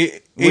 Yeah.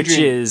 Which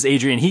is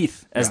Adrian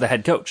Heath as the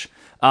head coach.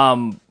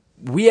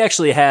 We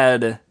actually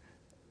had...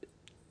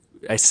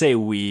 I say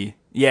we...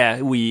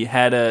 Yeah, we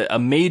had a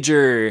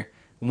major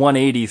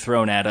 180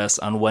 thrown at us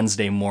on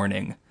Wednesday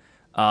morning.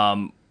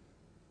 I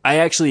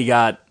actually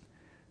got...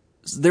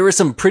 There were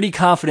some pretty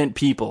confident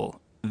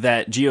people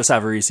that Gio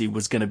Savarese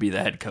was going to be the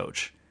head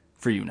coach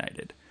for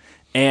United.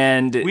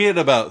 And we had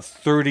about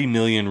 30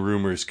 million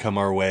rumors come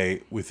our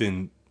way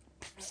within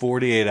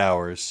 48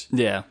 hours.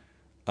 Yeah.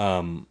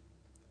 And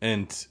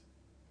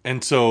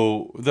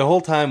so the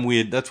whole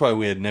time that's why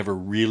we had never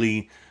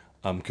really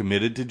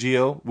committed to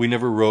Gio. We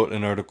never wrote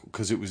an article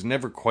because it was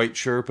never quite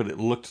sure, but it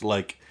looked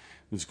like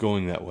it was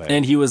going that way.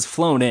 And he was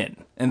flown in,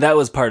 and that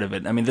was part of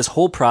it. I mean, this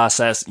whole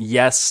process,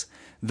 yes,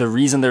 the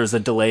reason there was a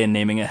delay in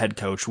naming a head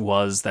coach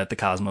was that the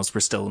Cosmos were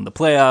still in the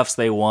playoffs.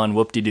 They won,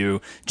 whoop-de-doo.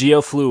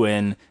 Gio flew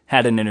in,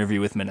 had an interview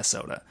with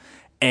Minnesota.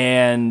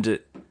 And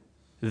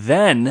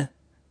then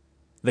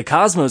the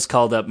Cosmos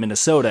called up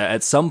Minnesota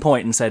at some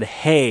point and said,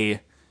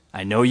 hey,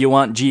 I know you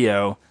want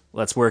Gio.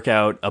 Let's work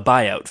out a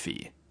buyout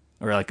fee,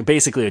 or like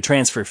basically a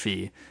transfer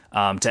fee,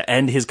 to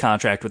end his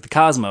contract with the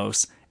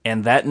Cosmos.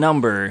 And that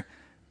number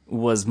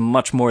was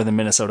much more than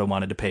Minnesota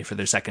wanted to pay for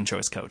their second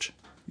choice coach.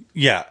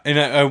 Yeah, and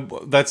I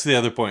that's the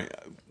other point.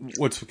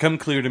 What's become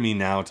clear to me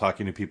now,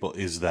 talking to people,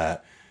 is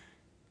that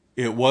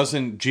it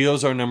wasn't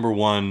Gio's our number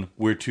one.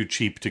 We're too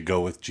cheap to go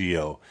with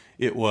Gio.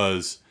 It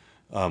was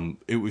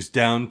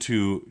down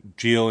to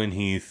Gio and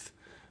Heath.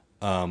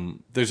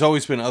 There's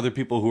always been other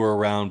people who were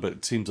around, but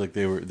it seems like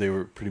they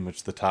were pretty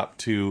much the top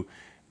two,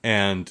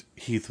 and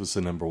Heath was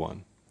the number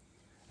one.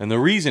 And the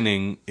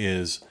reasoning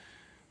is,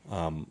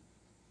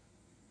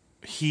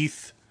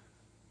 Heath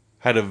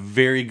had a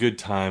very good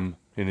time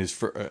in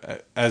his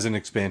as an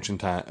expansion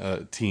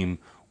team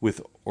with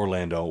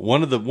Orlando.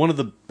 One of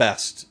the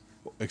best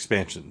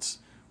expansions.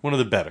 One of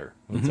the better,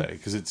 I would say,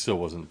 because it still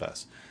wasn't the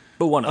best.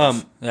 But one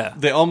of yeah.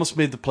 They almost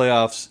made the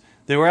playoffs.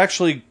 They were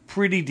actually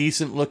pretty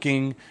decent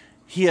looking.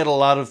 He had a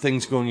lot of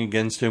things going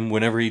against him.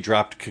 Whenever he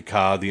dropped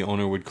Kaká, the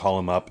owner would call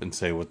him up and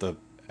say, "What the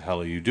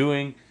hell are you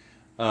doing?"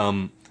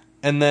 And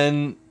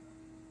then,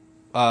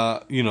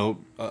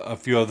 a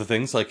few other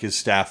things like his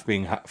staff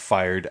being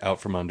fired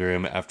out from under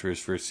him after his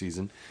first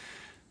season.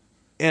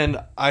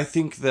 And I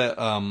think that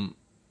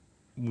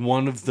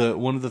one of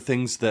the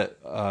things that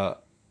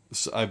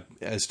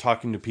as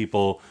talking to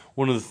people,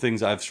 one of the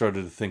things I've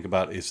started to think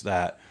about is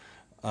that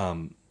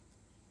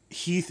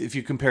Heath. If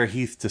you compare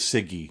Heath to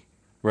Siggy,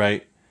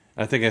 right?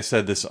 I think I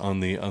said this on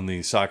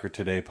the Soccer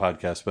Today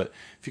podcast, but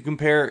if you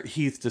compare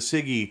Heath to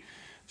Siggy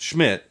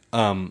Schmidt,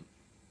 Siggy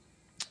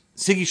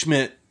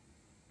Schmidt,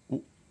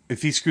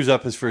 if he screws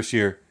up his first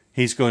year,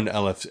 he's going to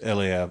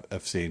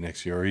LAFC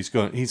next year, or he's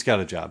got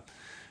a job.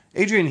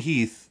 Adrian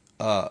Heath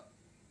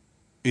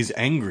is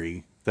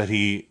angry that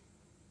he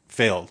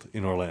failed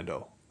in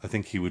Orlando. I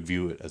think he would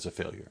view it as a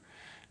failure,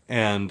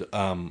 and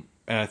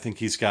I think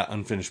he's got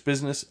unfinished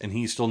business, and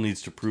he still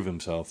needs to prove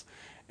himself.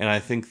 And I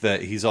think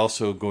that he's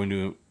also going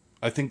to.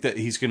 I think that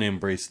he's going to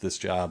embrace this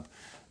job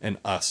and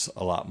us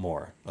a lot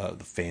more.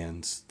 The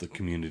fans, the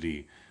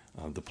community,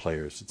 the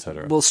players,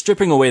 etc. Well,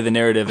 stripping away the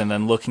narrative and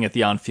then looking at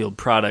the on-field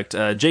product,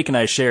 Jake and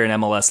I share an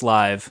MLS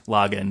Live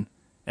login,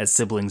 as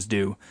siblings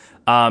do.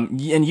 And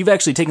you've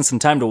actually taken some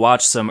time to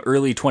watch some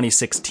early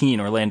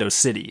 2016 Orlando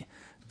City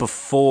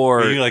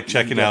before. Are you like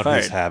checking out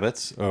his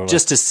habits, or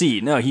just to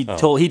see? No, he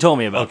told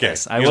me about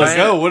this. You're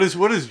like,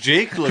 what is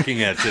Jake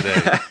looking at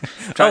today?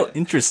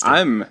 Interesting.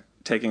 I'm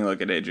taking a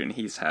look at Adrian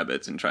Heath's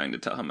habits and trying to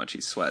tell how much he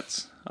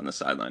sweats on the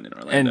sideline in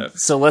Orlando. And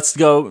so let's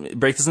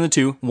break this into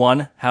two.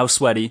 One, how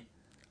sweaty.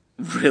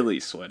 Really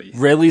sweaty.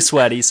 Really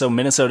sweaty, so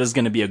Minnesota's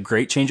going to be a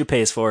great change of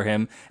pace for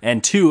him.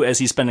 And two, as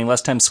he's spending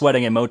less time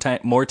sweating and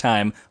more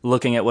time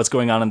looking at what's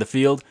going on in the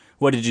field,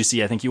 what did you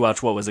see? I think you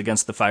watched what was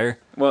Against the Fire?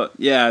 Well,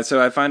 yeah,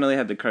 so I finally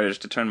had the courage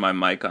to turn my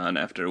mic on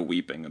after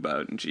weeping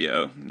about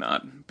Gio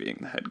not being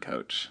the head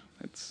coach.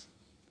 It's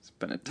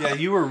been a tough... Yeah,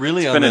 you were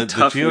really on the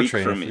Gio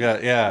train. For me,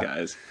 yeah.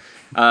 Guys.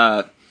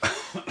 I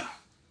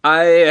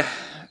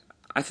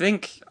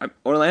think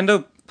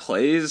Orlando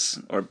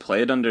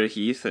played under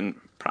Heath and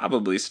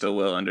probably still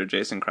will under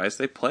Jason Kreis.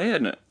 They play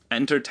an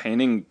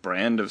entertaining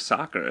brand of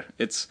soccer.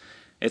 It's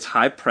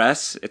high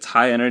press, it's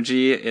high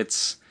energy,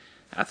 it's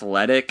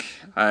athletic.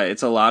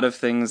 It's a lot of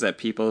things that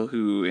people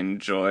who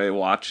enjoy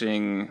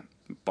watching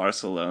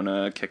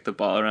Barcelona kick the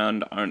ball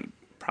around aren't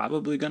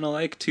probably going to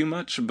like too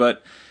much,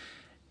 but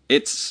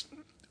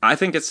I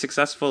think it's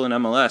successful in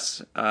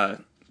MLS.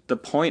 The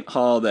point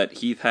haul that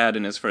Heath had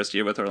in his first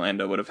year with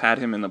Orlando would have had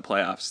him in the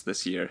playoffs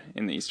this year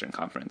in the Eastern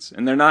Conference.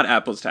 And they're not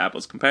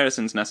apples-to-apples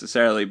comparisons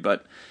necessarily,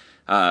 but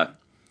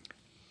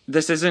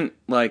this isn't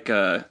like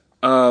a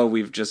Oh,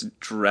 we've just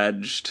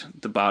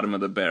dredged the bottom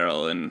of the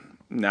barrel, and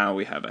now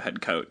we have a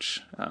head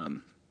coach.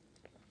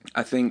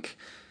 I think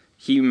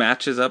he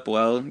matches up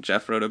well.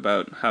 Jeff wrote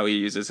about how he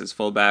uses his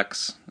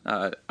fullbacks.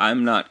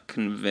 I'm not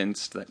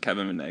convinced that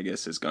Kevin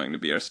Venegas is going to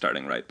be our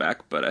starting right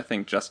back, but I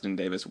think Justin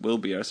Davis will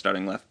be our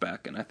starting left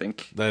back, and I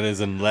think... That is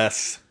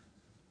unless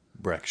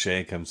Breck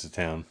Shea comes to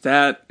town.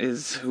 That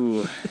is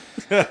who...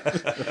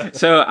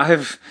 So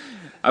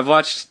I've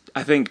watched,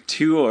 I think,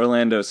 2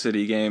 Orlando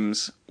City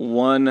games.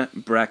 One,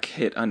 Breck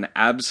hit an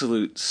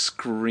absolute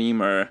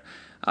screamer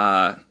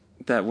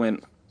that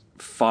went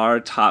far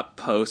top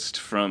post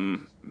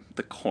from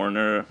the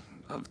corner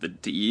of the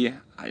D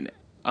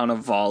on a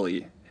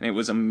volley, and it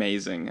was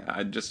amazing.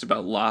 I just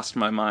about lost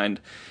my mind.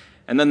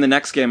 And then the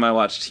next game I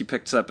watched, he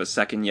picked up a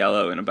second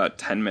yellow in about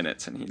 10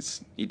 minutes, and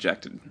he's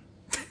ejected.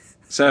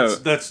 So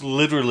that's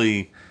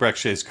literally Breck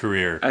Shea's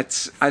career. I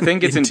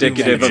think it's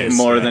indicative of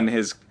more than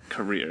his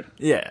career.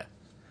 Yeah.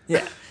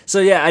 So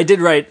yeah, I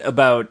did write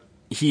about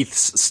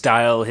Heath's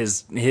style,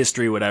 his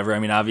history, whatever. I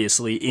mean,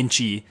 obviously,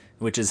 Inchy,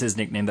 which is his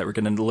nickname that we're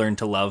going to learn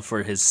to love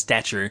for his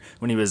stature,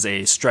 when he was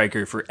a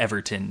striker for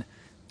Everton,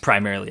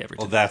 primarily Everton.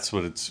 Well, that's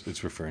what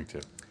it's referring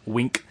to.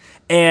 Wink.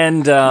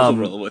 And We'll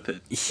roll with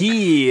it.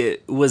 He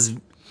was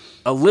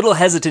a little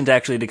hesitant,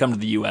 actually, to come to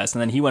the U.S.,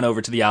 and then he went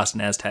over to the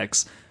Austin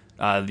Aztecs,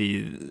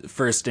 the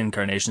first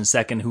incarnation,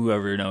 second,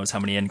 whoever knows how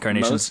many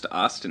incarnations. Most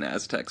Austin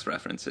Aztecs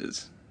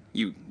references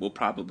you will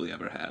probably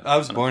ever have. I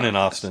was born in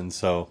Austin,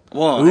 so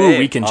well,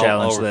 we can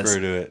challenge I'll this. refer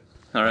to it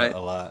all right. a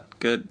lot.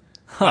 Good.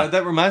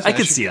 That reminds me, I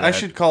could see that. I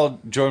should call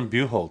Jordan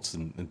Buchholz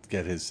and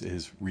get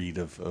his read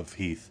of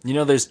Heath. You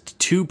know, there's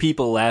 2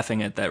 people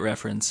laughing at that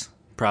reference,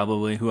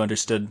 probably, who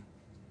understood.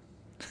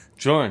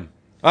 Jordan.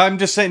 I'm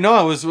just saying, no,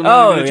 I was...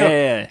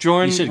 yeah.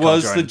 Jordan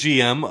was the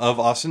GM of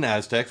Austin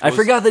Aztecs. I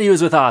forgot that he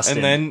was with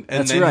Austin. And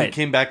then he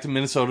came back to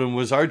Minnesota and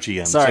was our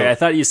GM. Sorry, I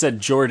thought you said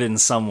Jordan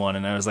someone,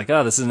 and I was like,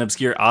 oh, this is an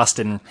obscure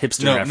Austin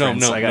hipster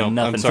reference. I got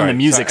nothing from the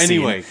music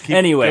scene.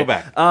 Anyway, go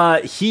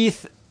back.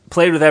 Heath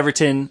played with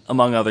Everton,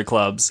 among other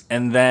clubs,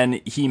 and then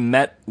he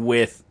met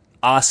with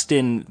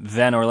Austin,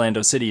 then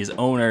Orlando City's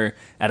owner,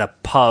 at a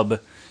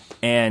pub,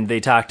 and they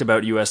talked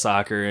about U.S.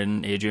 soccer,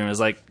 and Adrian was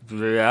like,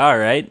 all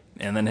right.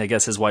 And then I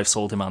guess his wife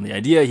sold him on the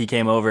idea. He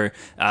came over.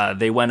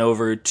 They went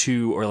over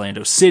to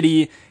Orlando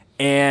City,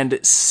 and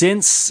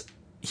since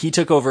he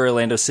took over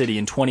Orlando City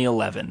in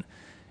 2011,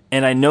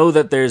 and I know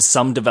that there's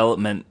some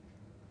development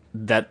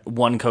that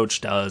one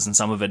coach does, and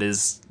some of it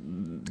is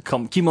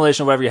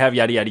accumulation of whatever you have,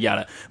 yada, yada,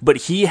 yada. But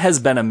he has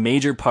been a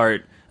major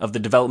part of the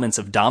developments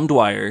of Dom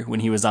Dwyer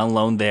when he was on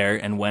loan there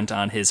and went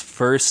on his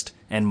first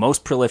and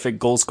most prolific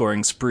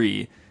goal-scoring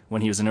spree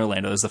when he was in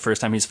Orlando. It was the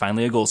first time he's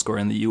finally a goal scorer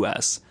in the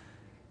U.S.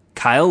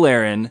 Kyle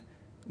Larin,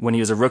 when he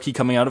was a rookie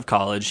coming out of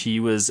college, he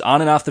was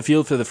on and off the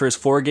field for the first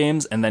 4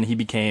 games, and then he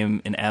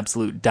became an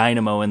absolute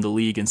dynamo in the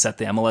league and set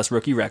the MLS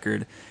rookie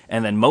record.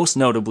 And then most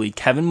notably,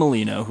 Kevin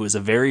Molino, who is a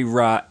very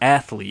raw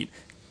athlete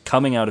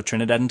coming out of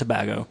Trinidad and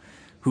Tobago,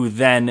 who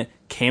then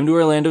came to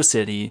Orlando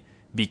City,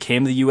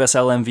 became the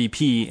USL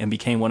MVP, and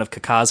became one of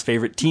Kaká's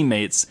favorite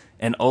teammates,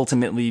 and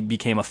ultimately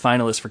became a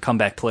finalist for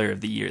Comeback Player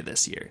of the Year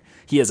this year.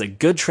 He has a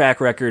good track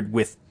record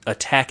with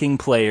attacking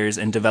players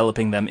and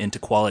developing them into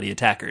quality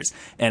attackers.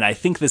 And I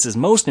think this is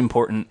most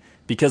important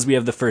because we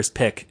have the first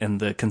pick, and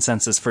the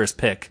consensus first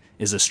pick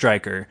is a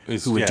striker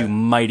who would do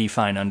mighty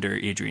fine under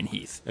Adrian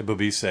Heath.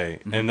 Bobise.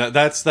 Mm-hmm. And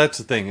that's the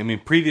thing. I mean,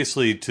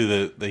 previously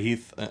to the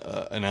Heath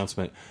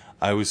announcement,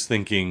 I was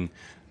thinking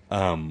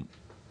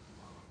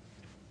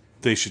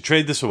they should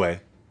trade this away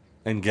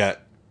and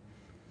get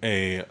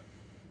a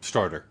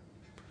starter.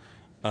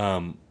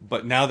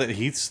 But now that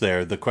Heath's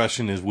there, the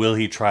question is, will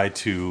he try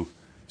to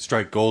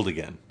strike gold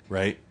again,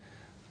 right?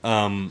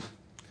 And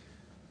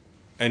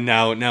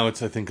now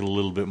it's, I think, a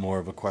little bit more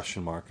of a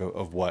question mark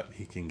of what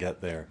he can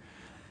get there.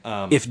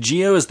 If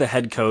Gio is the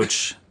head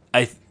coach,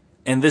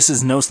 and this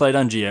is no slight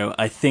on Gio,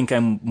 I think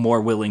I'm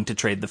more willing to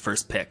trade the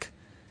first pick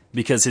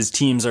because his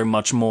teams are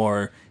much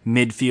more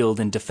midfield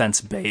and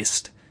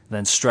defense-based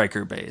than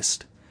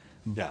striker-based.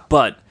 Yeah.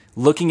 But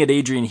looking at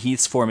Adrian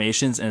Heath's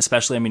formations, and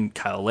especially, I mean,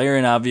 Kyle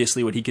Larin,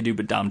 obviously, what he could do,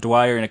 but Dom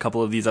Dwyer and a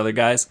couple of these other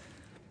guys,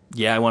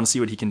 yeah, I want to see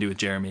what he can do with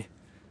Jeremy.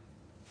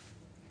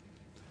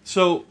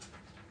 So,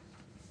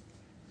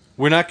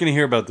 we're not going to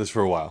hear about this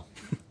for a while.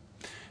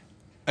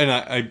 And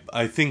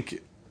I think,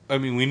 I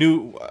mean, we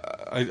knew,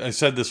 I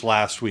said this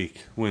last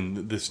week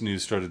when this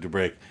news started to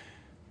break.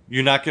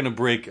 You're not going to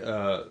break,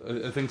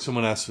 I think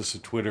someone asked us a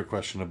Twitter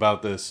question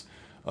about this.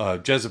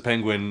 Jezza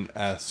Penguin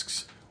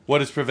asks,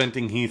 what is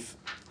preventing Heath,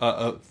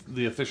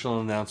 the official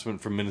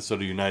announcement from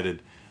Minnesota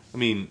United? I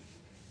mean,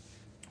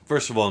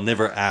 first of all,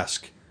 never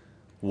ask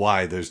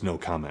why there's no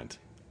comment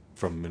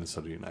from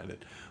Minnesota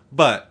United.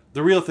 But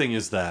the real thing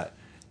is that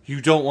you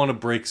don't want to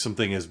break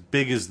something as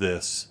big as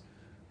this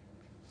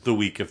the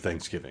week of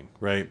Thanksgiving,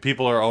 right?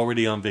 People are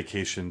already on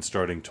vacation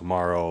starting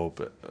tomorrow,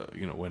 but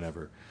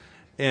whenever.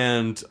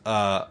 And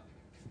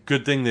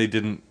good thing they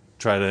didn't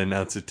try to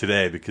announce it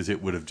today because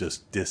it would have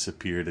just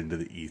disappeared into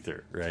the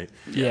ether, right?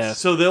 Yeah.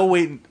 So they'll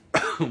wait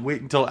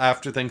until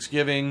after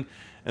Thanksgiving,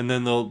 and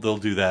then they'll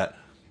do that.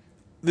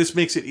 This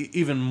makes it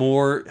even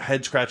more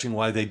head-scratching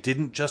why they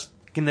didn't just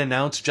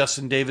announce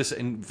Justin Davis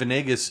and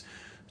Venegas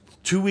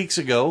 2 weeks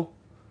ago.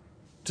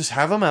 Just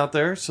have them out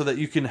there so that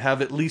you can have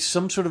at least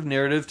some sort of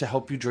narrative to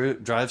help you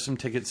drive some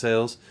ticket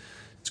sales.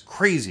 It's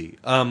crazy.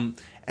 And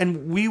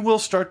we will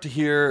start to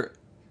hear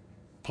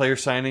player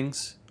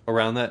signings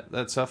around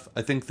that stuff.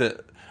 I think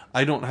that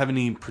I don't have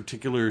any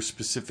particular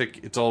specific,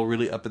 it's all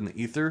really up in the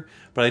ether,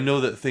 but I know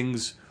that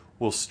things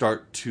will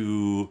start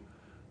to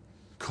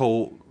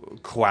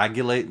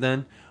coagulate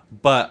then.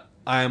 But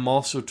I am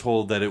also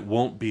told that it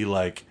won't be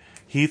like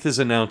Heath is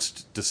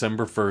announced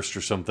December 1st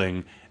or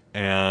something,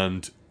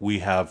 and we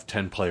have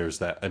 10 players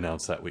that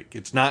announced that week.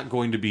 It's not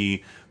going to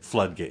be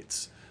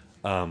floodgates.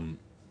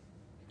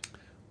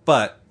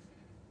 But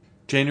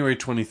January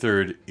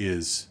 23rd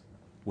is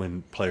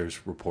when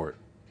players report.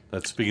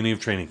 That's the beginning of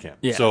training camp.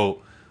 Yeah.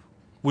 So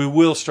we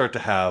will start to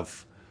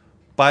have,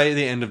 by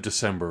the end of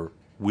December,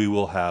 we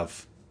will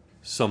have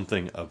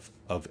something of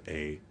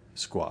a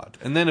squad.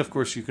 And then, of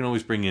course, you can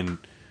always bring in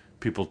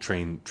people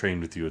train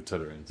with you,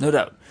 etc. No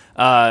doubt.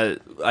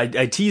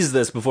 I teased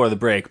this before the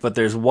break, but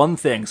there's one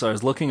thing. So I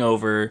was looking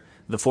over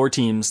the 4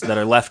 teams that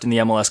are left in the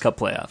MLS Cup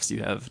playoffs.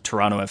 You have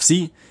Toronto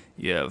FC,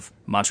 you have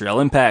Montreal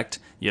Impact,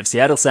 you have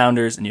Seattle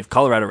Sounders, and you have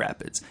Colorado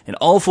Rapids. And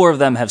all 4 of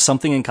them have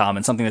something in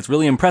common, something that's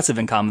really impressive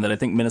in common that I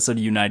think Minnesota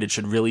United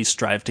should really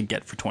strive to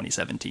get for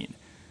 2017.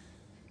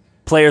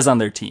 Players on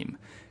their team.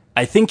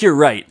 I think you're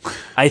right.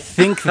 I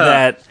think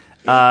that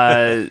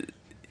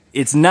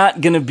it's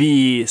not going to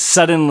be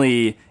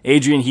suddenly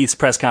Adrian Heath's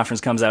press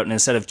conference comes out and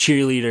instead of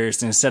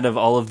cheerleaders and instead of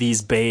all of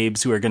these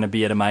babes who are going to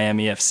be at a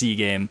Miami FC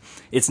game,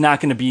 it's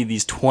not going to be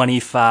these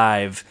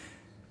 25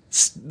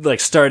 like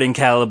starting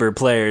caliber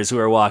players who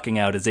are walking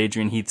out as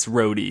Adrian Heath's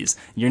roadies.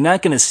 You're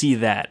not going to see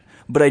that.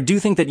 But I do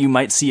think that you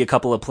might see a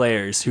couple of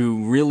players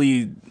who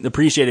really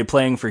appreciated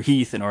playing for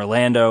Heath in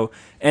Orlando,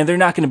 and they're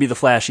not going to be the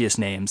flashiest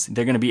names.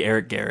 They're going to be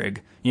Eric Gehrig,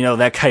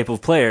 that type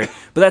of player.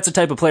 But that's a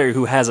type of player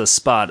who has a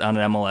spot on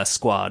an MLS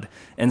squad.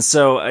 And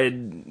so I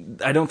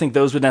don't think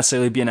those would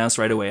necessarily be announced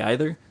right away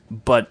either,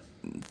 but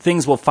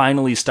things will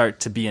finally start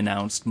to be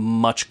announced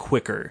much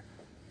quicker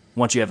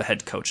once you have a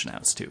head coach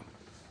announced too.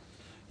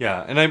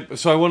 Yeah, and I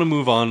want to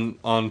move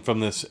on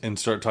from this and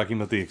start talking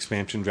about the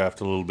expansion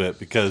draft a little bit,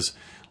 because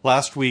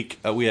last week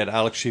we had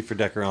Alex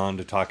Schieferdecker on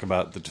to talk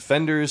about the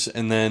defenders,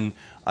 and then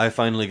I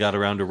finally got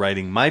around to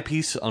writing my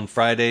piece on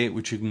Friday,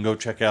 which you can go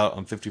check out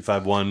on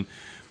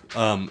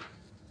 55.1.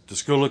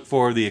 Just go look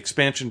for the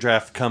expansion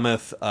draft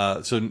cometh.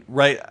 So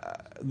right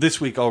this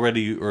week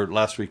already, or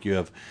last week, you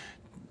have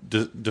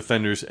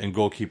defenders and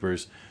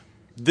goalkeepers.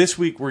 This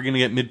week we're going to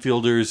get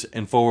midfielders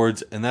and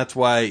forwards, and that's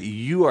why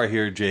you are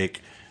here,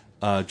 Jake.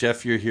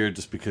 Jeff, you're here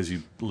just because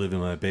you live in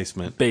my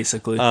basement.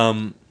 Basically.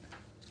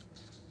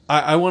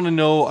 I want to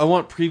know, I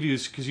want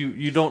previews, because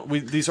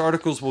these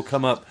articles will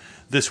come up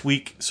this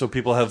week, so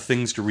people have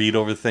things to read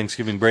over the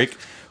Thanksgiving break.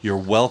 You're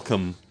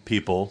welcome,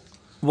 people.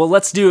 Well,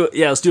 let's do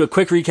a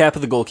quick recap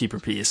of the goalkeeper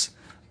piece,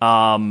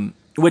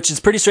 which is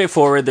pretty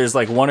straightforward. There's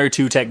like 1 or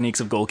 2 techniques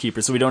of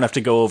goalkeepers, so we don't have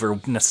to go over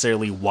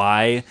necessarily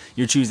why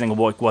you're choosing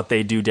what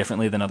they do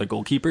differently than other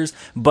goalkeepers.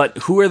 But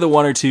who are the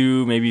 1 or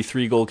 2, maybe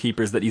 3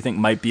 goalkeepers that you think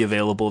might be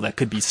available that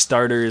could be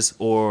starters,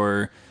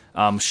 or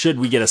should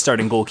we get a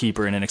starting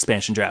goalkeeper in an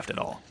expansion draft at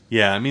all?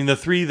 Yeah, I mean, the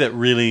 3 that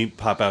really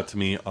pop out to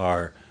me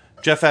are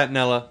Jeff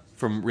Attinella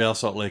from Real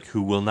Salt Lake,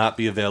 who will not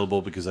be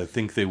available because I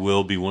think they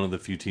will be one of the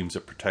few teams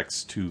that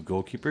protects 2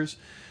 goalkeepers.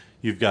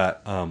 You've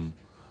got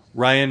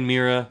Ryan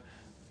Mira,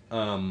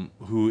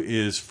 who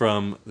is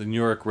from the New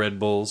York Red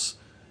Bulls,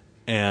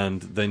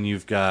 and then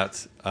you've got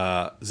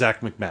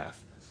Zach McMath.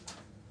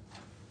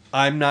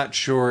 I'm not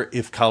sure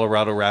if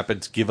Colorado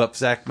Rapids give up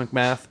Zach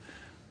McMath.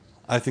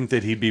 I think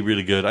that he'd be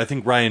really good. I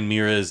think Ryan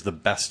Mira is the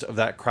best of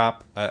that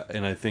crop,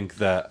 and I think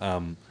that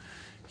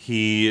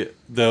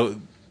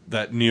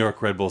that New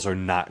York Red Bulls are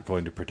not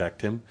going to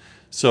protect him.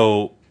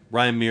 So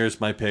Ryan Mira is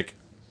my pick,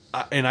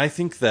 and I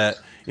think that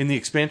in the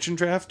expansion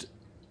draft,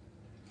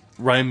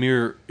 Ryan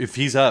Mira, if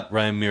he's up,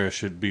 Ryan Mira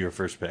should be your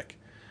first pick,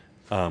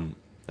 and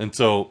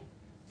so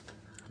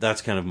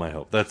that's kind of my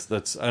hope.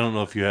 That's. I don't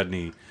know if you had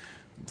any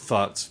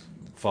thoughts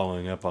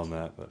following up on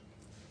that, but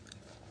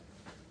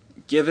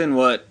given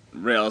what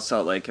Real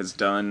Salt Lake has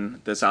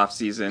done this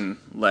offseason,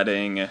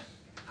 letting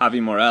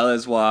Javi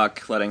Morales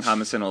walk, letting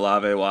Jamison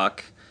Olave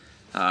walk,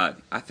 I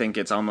think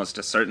it's almost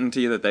a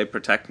certainty that they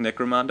protect Nick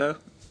Rimando.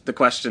 The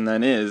question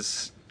then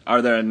is,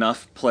 are there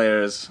enough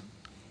players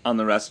on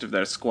the rest of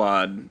their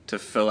squad to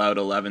fill out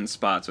 11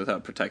 spots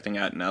without protecting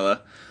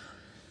Attinella?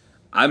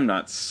 I'm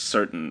not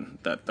certain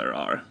that there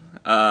are.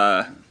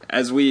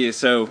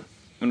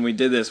 When we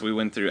did this, we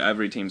went through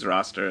every team's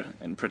roster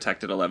and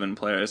protected 11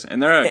 players.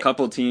 And there are a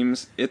couple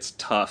teams, it's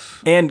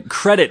tough. And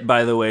credit,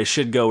 by the way,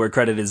 should go where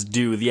credit is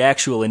due. The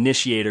actual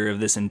initiator of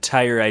this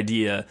entire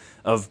idea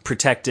of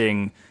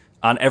protecting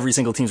on every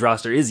single team's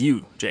roster is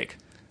you, Jake.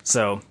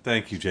 So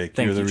thank you, Jake.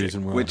 You're the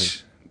reason we're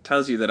which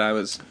tells you that I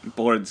was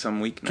bored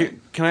some weeknight.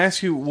 Can I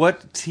ask you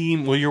what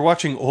team? Well, you're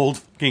watching old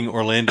fucking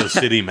Orlando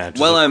City matches.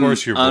 Well, of I'm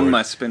course you're on bored.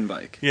 my spin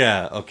bike.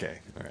 Yeah. Okay.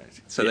 All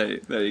right. So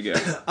there you go.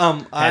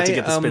 Had to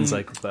get the spin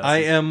cycle class. I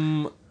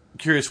am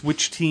curious,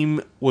 which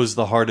team was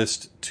the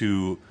hardest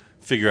to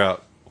figure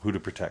out who to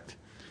protect?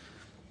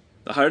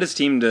 The hardest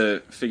team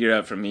to figure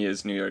out for me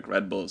is New York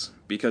Red Bulls,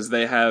 because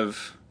they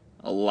have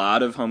a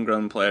lot of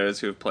homegrown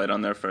players who have played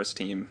on their first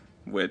team,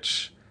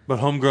 which... But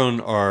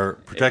homegrown are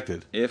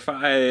protected. If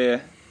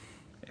I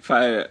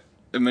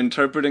am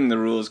interpreting the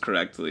rules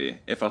correctly,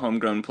 if a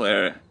homegrown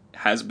player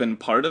has been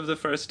part of the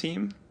first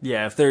team,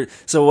 Yeah, if they're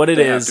so what it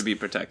they is. have to be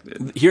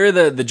protected. Here are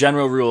the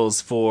general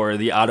rules for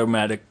the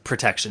automatic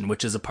protection,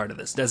 which is a part of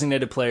this.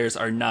 Designated players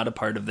are not a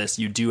part of this.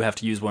 You do have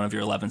to use one of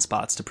your 11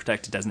 spots to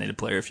protect a designated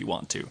player if you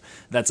want to.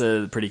 That's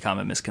a pretty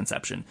common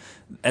misconception.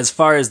 As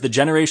far as the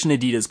Generation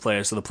Adidas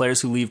players, so the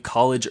players who leave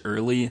college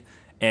early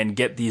and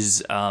get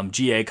these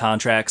GA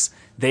contracts,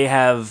 they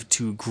have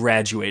to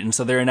graduate. And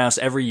so they're announced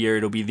every year.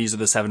 It'll be these are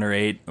the 7 or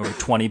 8 or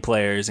 20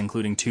 players,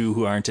 including 2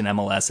 who aren't in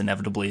MLS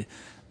inevitably,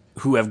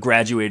 who have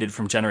graduated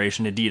from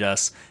Generation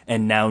Adidas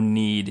and now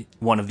need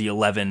one of the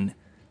 11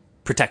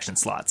 protection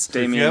slots.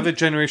 If you have a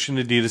Generation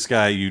Adidas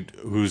guy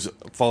who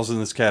falls in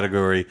this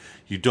category,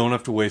 you don't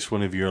have to waste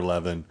one of your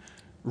 11.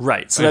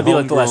 Right, so that'd be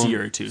like the last homegrown-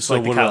 year or two. so So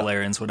like the what Kyle about-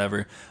 Larens,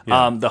 whatever.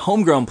 Yeah. The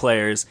homegrown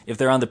players, if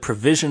they're on the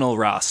provisional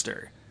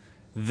roster,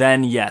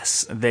 then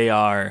yes, they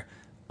are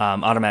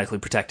automatically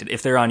protected.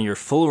 If they're on your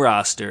full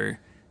roster,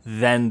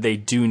 then they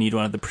do need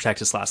one of the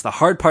protected slots. The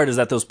hard part is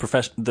that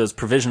those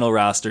provisional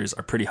rosters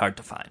are pretty hard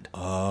to find.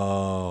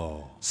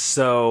 Oh.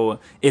 So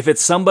if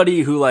it's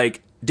somebody who,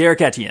 like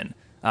Derek Etienne,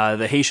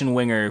 the Haitian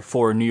winger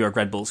for New York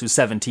Red Bulls, who's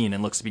 17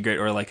 and looks to be great,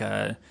 or like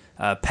a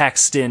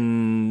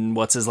Paxton,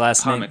 what's his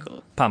last name?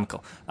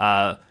 Pomical.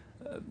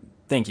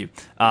 Thank you.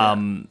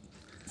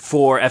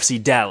 For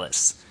FC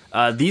Dallas.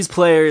 These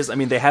players, I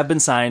mean, they have been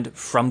signed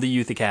from the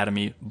youth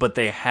academy, but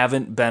they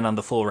haven't been on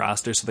the full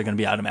roster, so they're going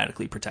to be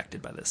automatically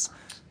protected by this.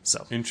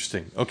 So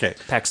Interesting. Okay.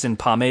 Paxton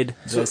Pomade,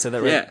 did I say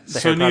that right? yeah. The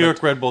So hair New product?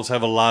 York Red Bulls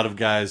have a lot of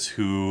guys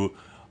who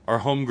are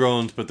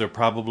homegrowns, but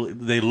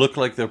they look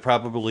like they're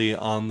probably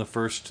on the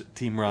first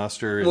team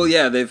roster. Well,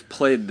 yeah, they've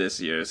played this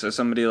year. So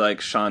somebody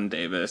like Sean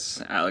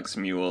Davis, Alex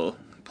Mule,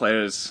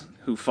 players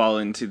who fall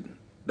into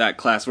that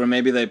class where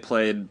maybe they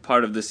played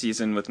part of the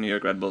season with New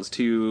York Red Bulls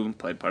too,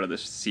 played part of the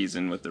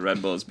season with the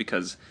Red Bulls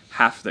because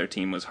half their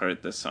team was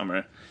hurt this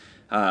summer.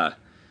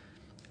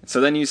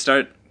 So then you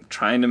start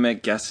trying to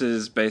make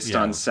guesses based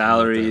on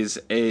salaries,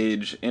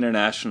 age,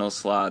 international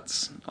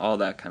slots, all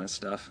that kind of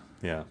stuff.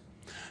 Yeah.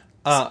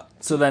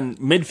 So then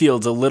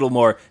midfield's a little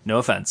more, no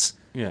offense,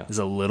 Yeah. is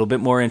a little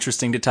bit more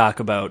interesting to talk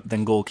about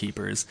than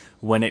goalkeepers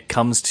when it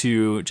comes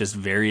to just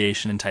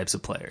variation in types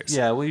of players.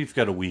 Yeah, well, you've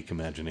got a weak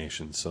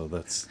imagination, so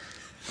that's...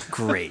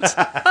 Great.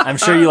 I'm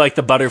sure you like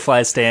the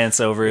butterfly stance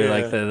over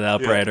like the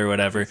upright or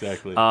whatever.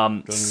 Exactly.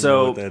 Don't even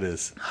know what that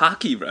is.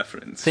 Hockey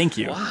reference. Thank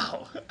you.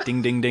 Wow.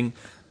 Ding, ding, ding.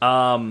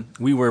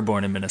 We were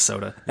born in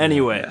Minnesota.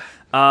 Anyway,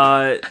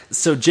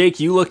 so Jake,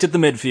 you looked at the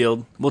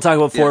midfield. We'll talk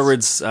about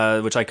forwards,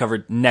 which I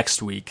covered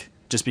next week,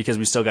 just because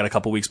we still got a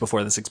couple weeks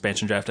before this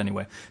expansion draft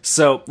anyway.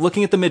 So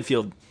looking at the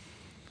midfield,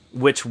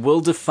 which we'll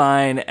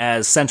define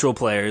as central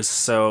players,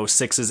 so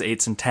 6s,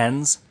 8s, and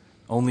 10s.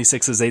 Only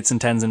 6s, 8s,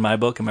 and 10s in my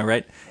book, am I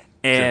right?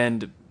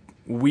 And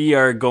we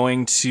are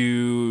going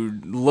to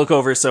look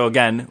over, so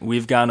again,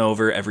 we've gone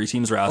over every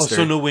team's Oh, so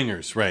so no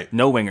wingers, right.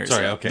 No wingers.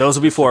 Sorry, okay. Those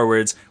will be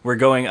forwards. We're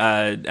going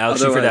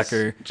Alex Otherwise,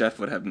 Schieferdecker. Jeff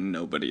would have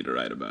nobody to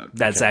write about.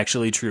 That's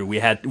actually true. We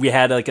had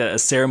like a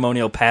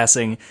ceremonial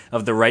passing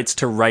of the rights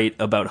to write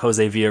about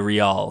Jose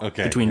Villarreal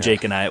between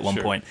Jake and I at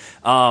one point.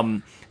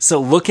 So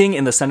looking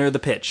in the center of the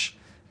pitch,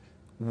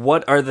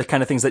 what are the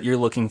kind of things that you're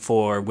looking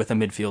for with a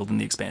midfield in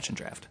the expansion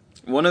draft?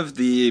 One of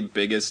the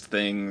biggest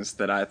things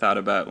that I thought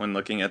about when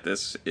looking at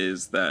this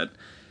is that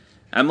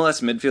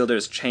MLS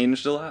midfielders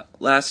changed a lot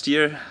last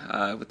year.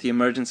 With the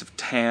emergence of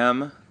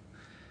TAM,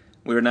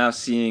 we're now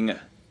seeing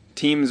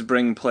teams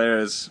bring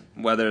players,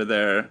 whether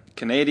they're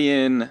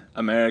Canadian,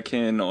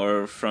 American,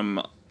 or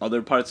from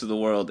other parts of the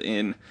world,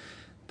 in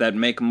that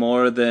make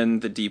more than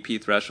the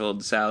DP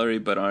threshold salary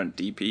but aren't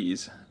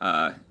DPs.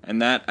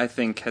 And that, I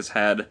think, has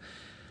had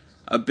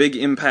a big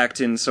impact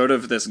in sort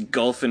of this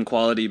gulf in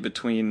quality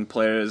between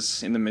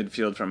players in the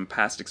midfield from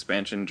past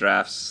expansion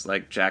drafts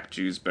like Jack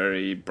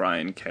Jewsbury,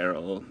 Brian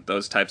Carroll,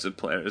 those types of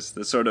players.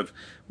 The sort of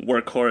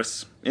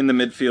workhorse in the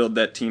midfield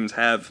that teams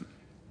have,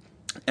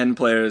 and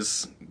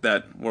players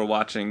that we're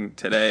watching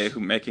today who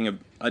making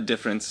a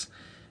difference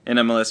in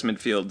MLS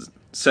midfield.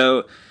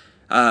 So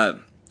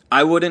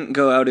I wouldn't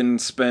go out and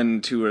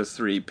spend 2 or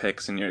 3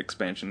 picks in your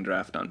expansion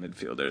draft on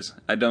midfielders.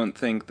 I don't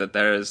think that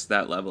there is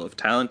that level of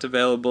talent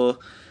available.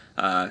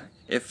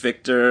 If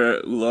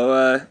Victor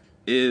Ulloa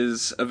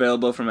is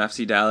available from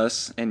FC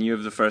Dallas and you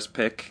have the first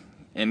pick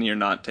and you're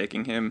not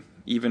taking him,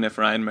 even if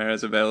Ryan Mara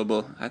is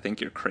available, I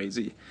think you're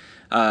crazy.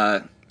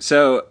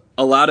 So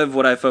a lot of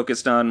what I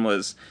focused on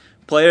was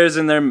players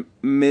in their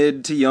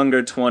mid to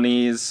younger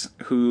 20s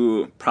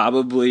who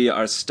probably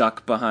are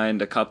stuck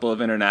behind a couple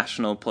of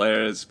international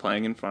players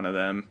playing in front of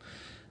them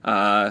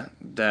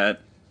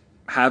that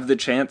have the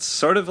chance,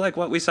 sort of like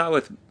what we saw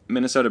with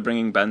Minnesota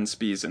bringing Ben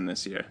Spies in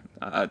this year.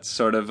 It's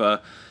sort of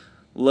a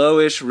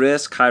lowish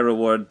risk, high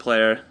reward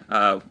player.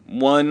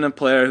 One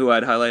player who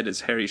I'd highlight is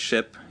Harry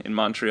Shipp in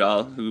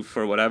Montreal, who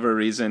for whatever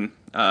reason,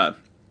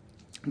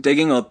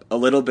 digging up a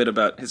little bit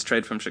about his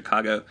trade from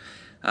Chicago,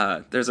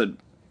 there's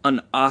an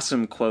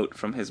awesome quote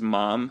from his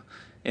mom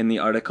in the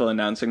article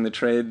announcing the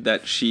trade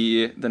that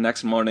she, the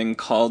next morning,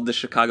 called the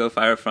Chicago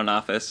Fire front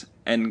office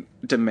and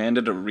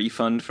demanded a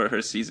refund for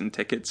her season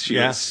tickets. She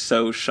was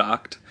so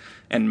shocked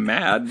and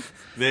mad.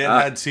 They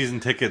had season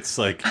tickets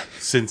like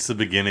since the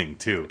beginning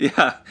too.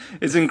 Yeah,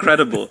 it's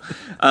incredible.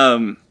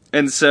 And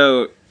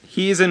so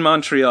he's in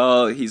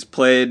Montreal. He's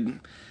played,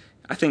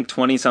 I think,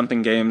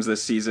 20-something games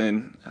this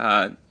season.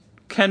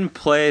 Can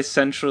play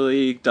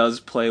centrally, does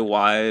play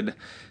wide.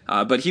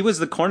 But he was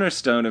the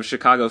cornerstone of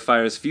Chicago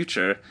Fire's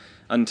future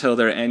until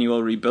their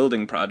annual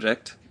rebuilding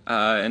project.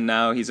 And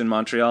now he's in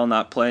Montreal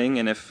not playing.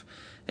 And if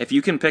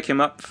you can pick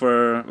him up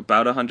for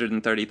about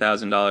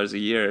 $130,000 a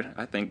year,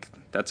 I think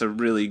that's a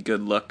really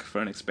good look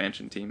for an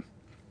expansion team.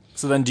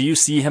 So then do you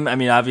see him? I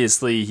mean,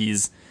 obviously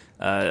he's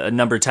a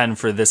number 10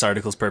 for this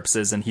article's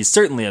purposes, and he's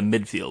certainly a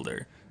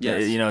midfielder.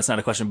 Yes. You know, it's not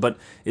a question. But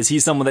is he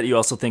someone that you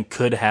also think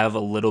could have a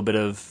little bit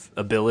of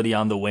ability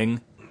on the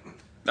wing?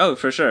 Oh,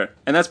 for sure.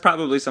 And that's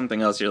probably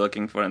something else you're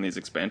looking for in these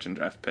expansion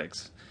draft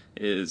picks,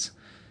 is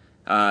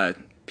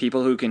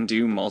people who can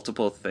do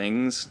multiple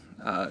things.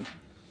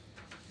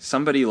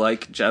 Somebody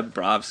like Jeb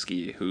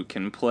Brovsky, who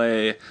can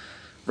play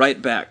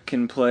right back,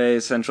 can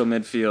play central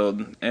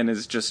midfield, and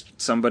is just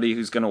somebody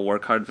who's going to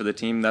work hard for the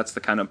team. That's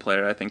the kind of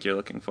player I think you're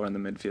looking for in the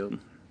midfield.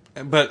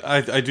 But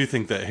I do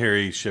think that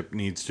Harry Shipp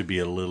needs to be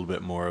a little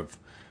bit more of...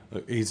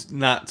 he's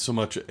not so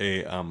much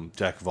a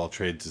jack of all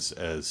trades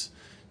as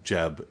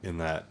Jeb in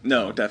that.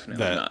 No,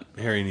 definitely that not.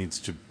 Harry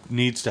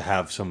needs to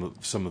have some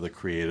of the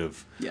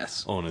creative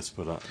onus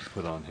put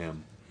on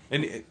him.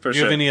 And do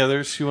you have any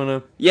others you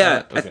want to?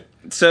 Yeah. Okay.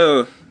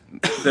 So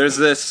there's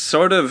this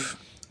sort of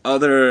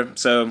other.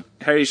 So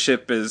Harry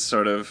Shipp is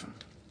sort of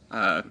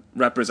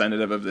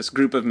representative of this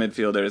group of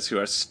midfielders who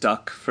are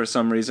stuck for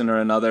some reason or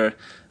another,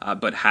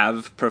 but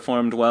have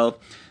performed well.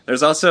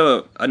 There's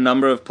also a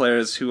number of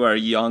players who are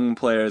young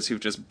players who've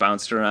just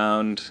bounced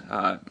around,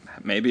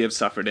 maybe have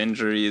suffered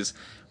injuries.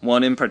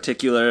 One in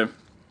particular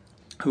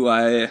who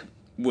I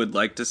would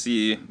like to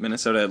see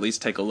Minnesota at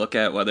least take a look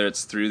at, whether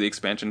it's through the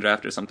expansion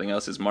draft or something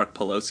else, is Mark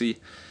Pelosi.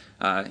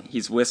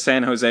 He's with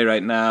San Jose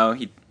right now.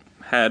 He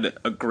had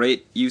a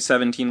great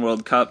U17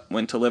 World Cup,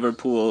 went to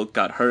Liverpool,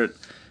 got hurt,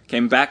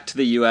 came back to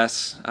the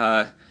U.S.,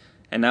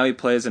 and now he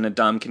plays in a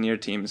Dom Kinnear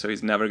team, so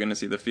he's never going to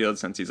see the field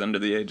since he's under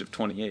the age of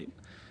 28.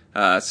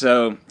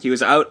 So he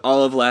was out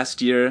all of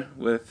last year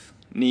with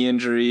knee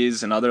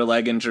injuries and other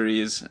leg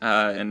injuries,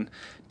 and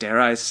dare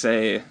I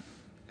say,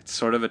 it's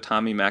sort of a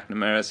Tommy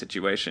McNamara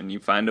situation. You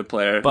find a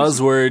player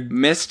buzzword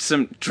missed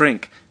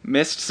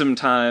some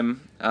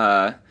time,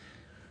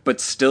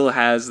 but still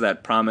has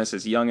that promise,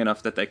 is young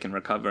enough that they can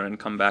recover and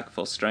come back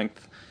full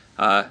strength,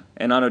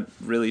 and on a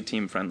really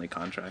team-friendly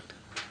contract.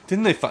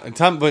 Didn't they find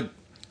Tom? But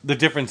the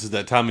difference is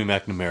that Tommy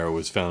McNamara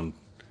was found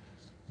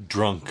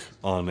drunk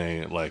on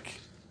a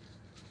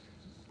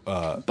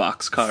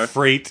boxcar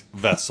freight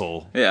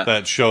vessel Yeah.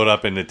 that showed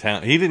up into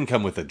town. He didn't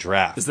come with a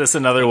draft. Is this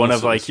another one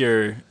of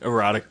your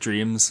erotic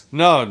dreams?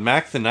 No,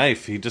 Mac the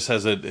Knife. He just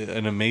has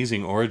an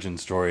amazing origin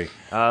story.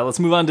 Let's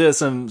move on to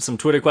some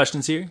Twitter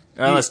questions here.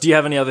 Unless, do you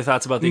have any other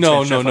thoughts about the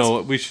expansion?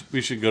 No. We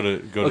should go to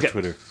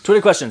Twitter.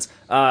 Twitter questions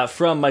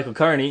from Michael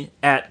Carney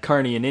at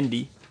Carney and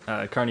Indy.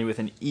 Carney with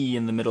an E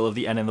in the middle of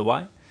the N and the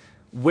Y.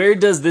 Where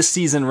does this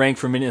season rank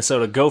for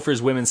Minnesota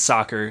Gophers women's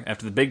soccer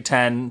after the Big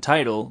Ten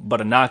title, but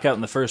a knockout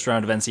in the first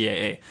round of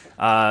NCAA?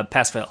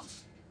 Pass fail.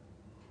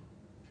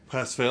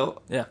 Pass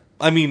fail? Yeah.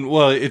 I mean,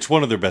 well, it's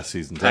one of their best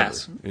seasons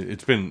Pass. ever.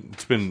 It's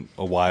been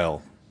a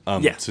while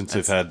since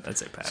they've had I'd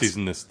say pass.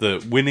 season this.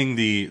 The winning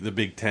the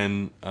Big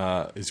Ten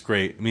is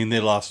great. I mean,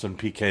 they lost on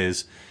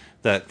PKs.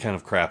 That kind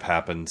of crap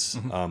happens.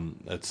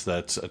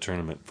 That's a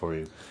tournament for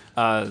you.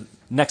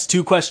 Next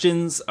two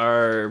questions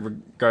are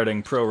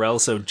regarding ProRel.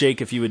 So, Jake,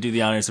 if you would do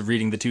the honors of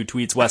reading the two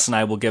tweets, Wes and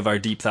I will give our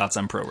deep thoughts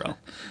on ProRel.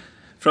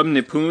 From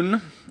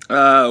Nipun,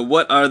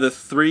 what are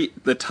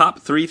the top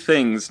three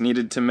things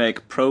needed to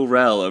make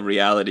ProRel a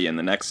reality in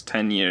the next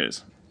 10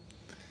 years?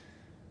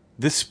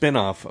 This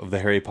spin-off of the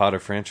Harry Potter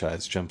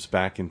franchise jumps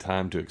back in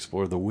time to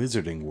explore the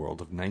wizarding world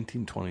of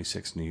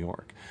 1926 New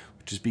York,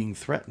 which is being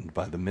threatened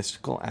by the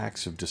mystical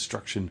acts of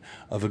destruction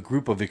of a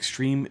group of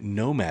extreme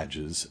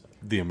no-mages,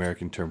 the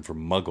American term for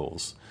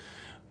muggles.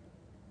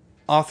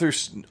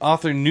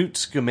 Author Newt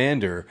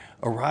Scamander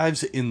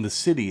arrives in the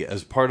city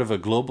as part of a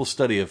global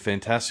study of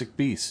fantastic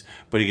beasts,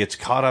 but he gets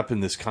caught up in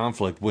this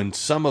conflict when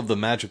some of the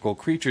magical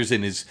creatures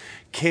in his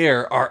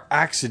care are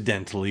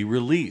accidentally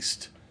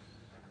released.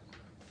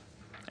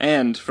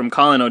 And from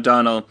Colin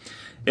O'Donnell,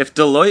 if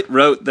Deloitte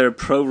wrote their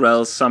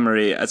ProRel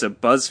summary as a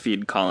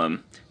BuzzFeed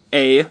column,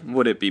 A,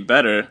 would it be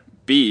better?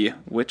 B,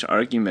 which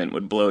argument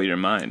would blow your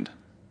mind?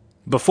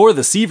 Before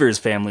the Seavers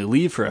family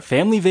leave for a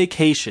family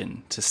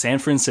vacation to San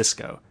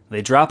Francisco,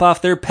 they drop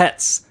off their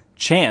pets,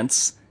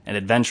 Chance, an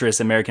adventurous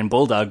American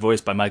bulldog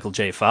voiced by Michael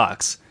J.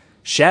 Fox,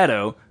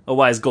 Shadow, a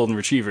wise golden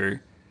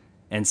retriever,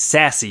 and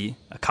Sassy,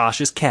 a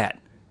cautious cat,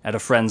 at a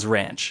friend's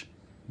ranch.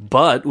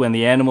 But when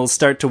the animals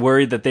start to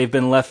worry that they've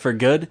been left for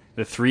good,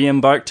 the three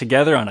embark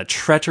together on a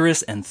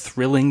treacherous and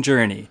thrilling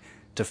journey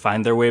to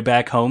find their way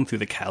back home through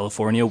the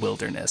California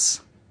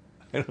wilderness.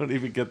 I don't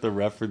even get the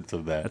reference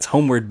of that. That's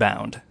Homeward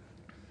Bound.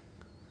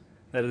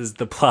 That is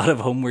the plot of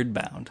Homeward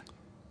Bound.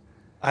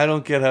 I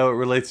don't get how it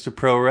relates to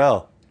Pro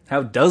Rel.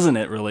 How doesn't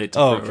it relate to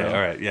Oh, Pro okay, Rel?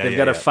 all right. Yeah, They've yeah,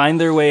 got to yeah. find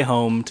their way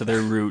home to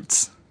their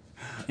roots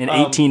in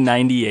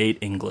 1898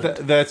 England.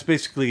 That's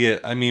basically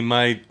it. I mean,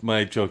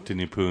 my joke to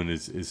Nippon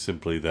is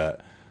simply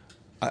that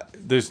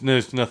there's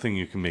nothing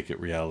you can make it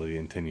reality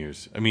in 10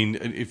 years. I mean,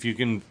 if you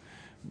can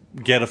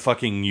get a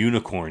fucking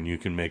unicorn, you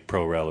can make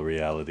Pro Rel a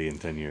reality in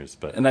 10 years.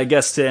 But And I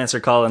guess to answer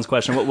Colin's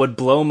question, what would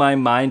blow my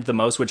mind the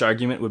most, which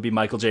argument would be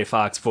Michael J.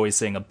 Fox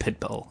voicing a pit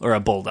bull or a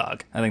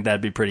bulldog? I think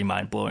that'd be pretty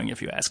mind-blowing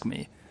if you ask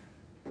me.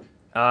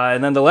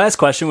 And then the last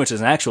question, which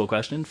is an actual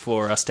question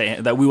for us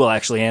that we will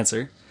actually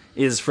answer,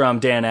 is from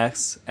Dan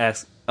X.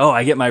 Oh,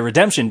 I get my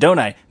redemption, don't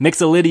I?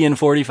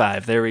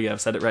 Mixolydian45. There we go.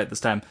 Said it right this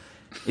time.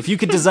 If you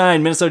could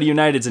design Minnesota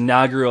United's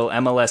inaugural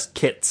MLS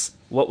kits,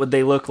 what would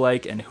they look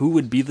like and who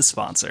would be the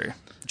sponsor?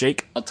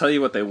 Jake? I'll tell you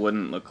what they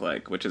wouldn't look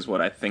like, which is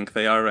what I think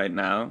they are right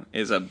now,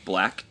 is a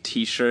black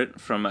t-shirt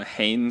from a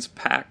Hanes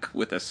pack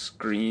with a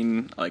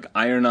screen, like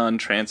iron-on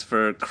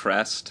transfer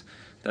crest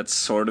that's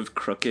sort of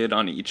crooked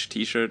on each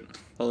t-shirt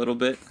a little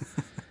bit.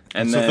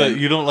 And so then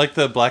you don't like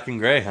the black and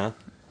gray, huh?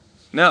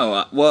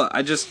 No, well,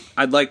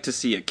 I'd like to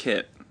see a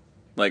kit,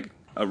 like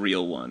a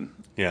real one.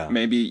 Yeah.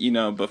 Maybe,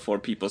 before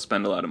people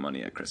spend a lot of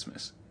money at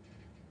Christmas.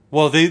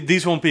 Well,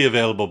 these won't be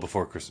available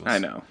before Christmas. I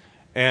know.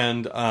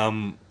 And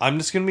I'm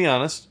just going to be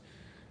honest.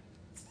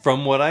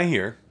 From what I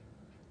hear,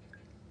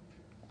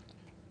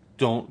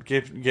 don't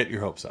get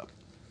your hopes up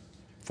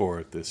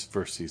for this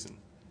first season.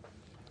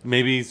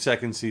 Maybe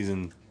second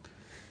season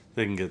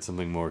they can get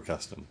something more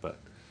custom.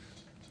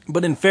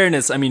 But in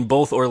fairness, I mean,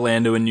 both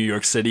Orlando and New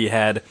York City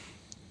had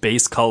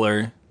base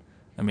color.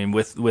 I mean,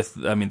 with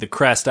the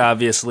crest,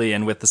 obviously,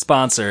 and with the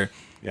sponsor.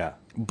 Yeah.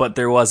 But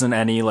there wasn't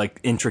any like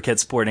intricate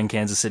Sporting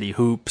Kansas City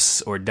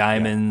hoops or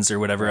diamonds or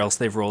whatever else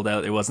they've rolled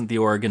out. It wasn't the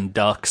Oregon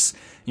Ducks,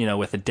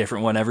 with a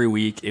different one every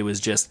week. It was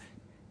just,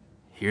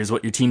 here's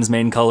what your team's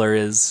main color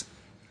is.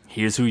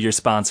 Here's who your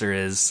sponsor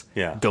is.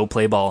 Yeah. Go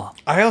play ball.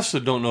 I also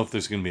don't know if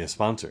there's going to be a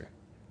sponsor.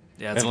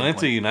 Yeah, that's a good Atlanta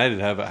point. United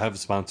have a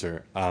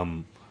sponsor.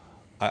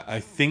 I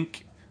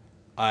think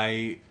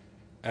I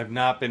have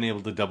not been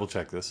able to double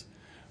check this,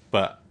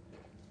 but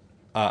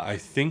I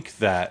think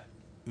that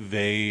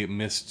they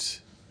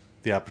missed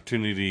the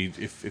opportunity.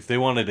 If they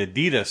wanted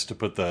Adidas to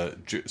put the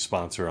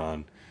sponsor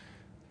on,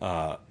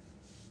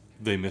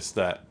 they missed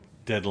that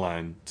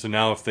deadline. So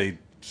now if they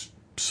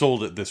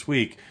sold it this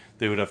week,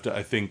 they would have to,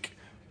 I think,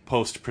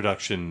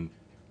 post-production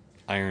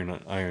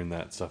iron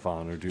that stuff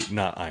on, or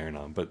not iron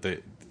on, but they.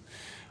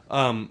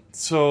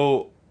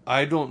 So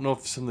I don't know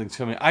if something's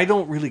coming. I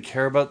don't really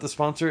care about the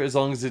sponsor as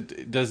long as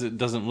it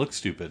doesn't look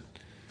stupid.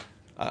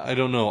 I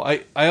don't know.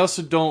 I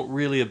also don't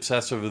really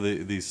obsess over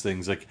these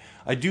things. Like,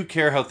 I do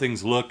care how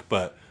things look,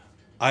 but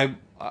I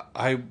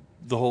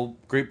the whole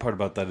great part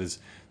about that is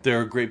there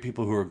are great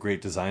people who are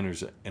great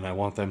designers, and I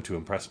want them to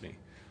impress me.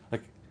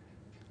 Like,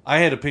 I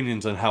had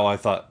opinions on how I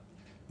thought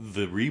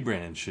the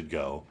rebrand should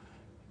go.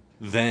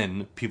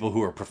 Then people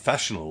who are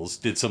professionals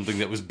did something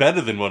that was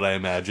better than what I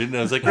imagined. And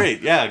I was like,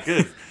 great, yeah,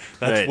 good.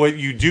 That's Right. what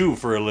you do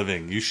for a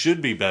living. You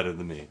should be better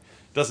than me. It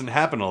doesn't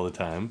happen all the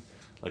time.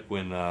 Like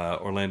when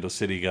Orlando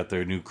City got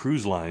their new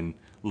cruise line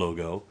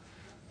logo.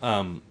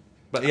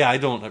 But yeah, I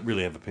don't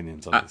really have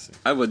opinions on this.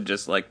 I would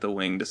just like the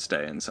wing to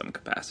stay in some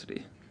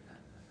capacity.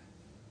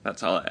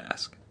 That's all I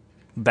ask.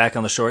 Back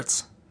on the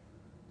shorts.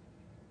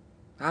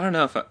 I don't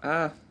know if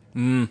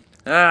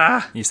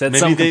You said Maybe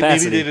some they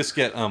capacity. just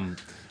get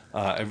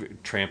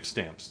tramp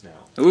stamps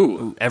now.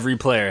 Ooh. Every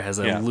player has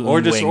a Yeah. Loon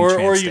Or just wing or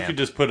tramp you stamp. could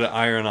just put an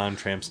iron-on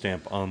tramp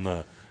stamp on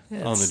the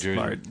jersey.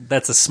 Smart.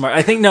 That's a smart.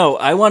 I think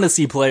I want to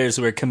see players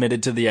who are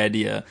committed to the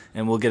idea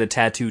and will get a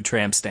tattoo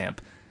tramp stamp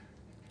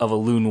of a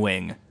loon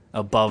wing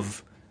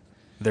above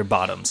their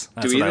bottoms.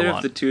 That's Do what I either of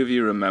want. the two of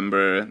you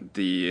remember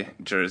the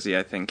jersey?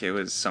 I think it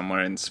was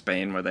somewhere in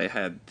Spain where they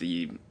had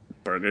the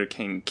Burger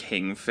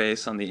King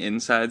face on the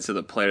inside, so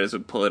the players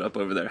would pull it up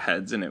over their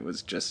heads, and it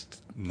was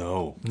just.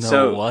 No. No,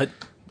 So- what?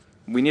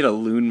 We need a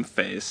loon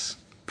face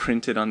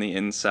printed on the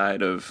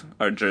inside of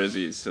our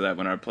jerseys so that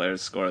when our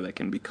players score, they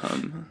can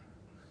become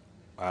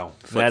Wow.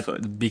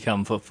 foot.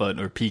 Become foot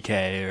or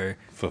PK or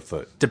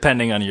Foot.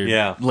 depending on your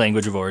Yeah.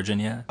 language of origin.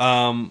 Yeah.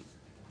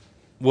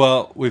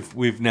 Well,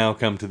 we've now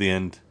come to the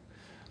end,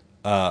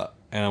 and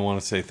I want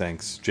to say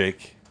thanks,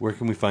 Jake. Where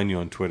can we find you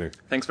on Twitter?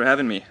 Thanks for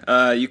having me.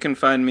 You can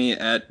find me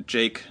at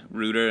Jake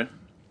Reuter.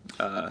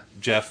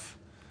 Jeff.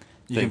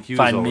 You Thank can you,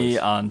 find as me always.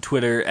 on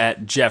Twitter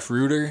at Jeff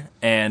Reuter.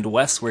 And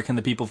Wes, where can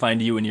the people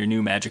find you in your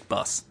new Magic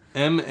bus?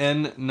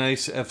 MN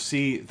Nice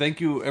FC.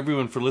 Thank you,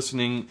 everyone, for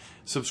listening.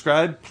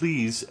 Subscribe,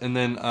 please, and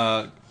then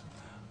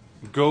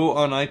go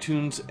on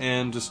iTunes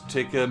and just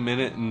take a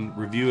minute and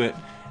review it,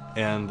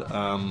 and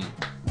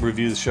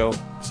review the show.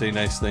 Say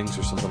nice things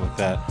or something like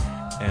that.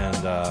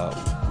 And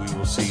we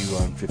will see you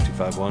on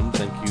 55.1.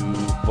 Thank you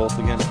both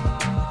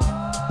again.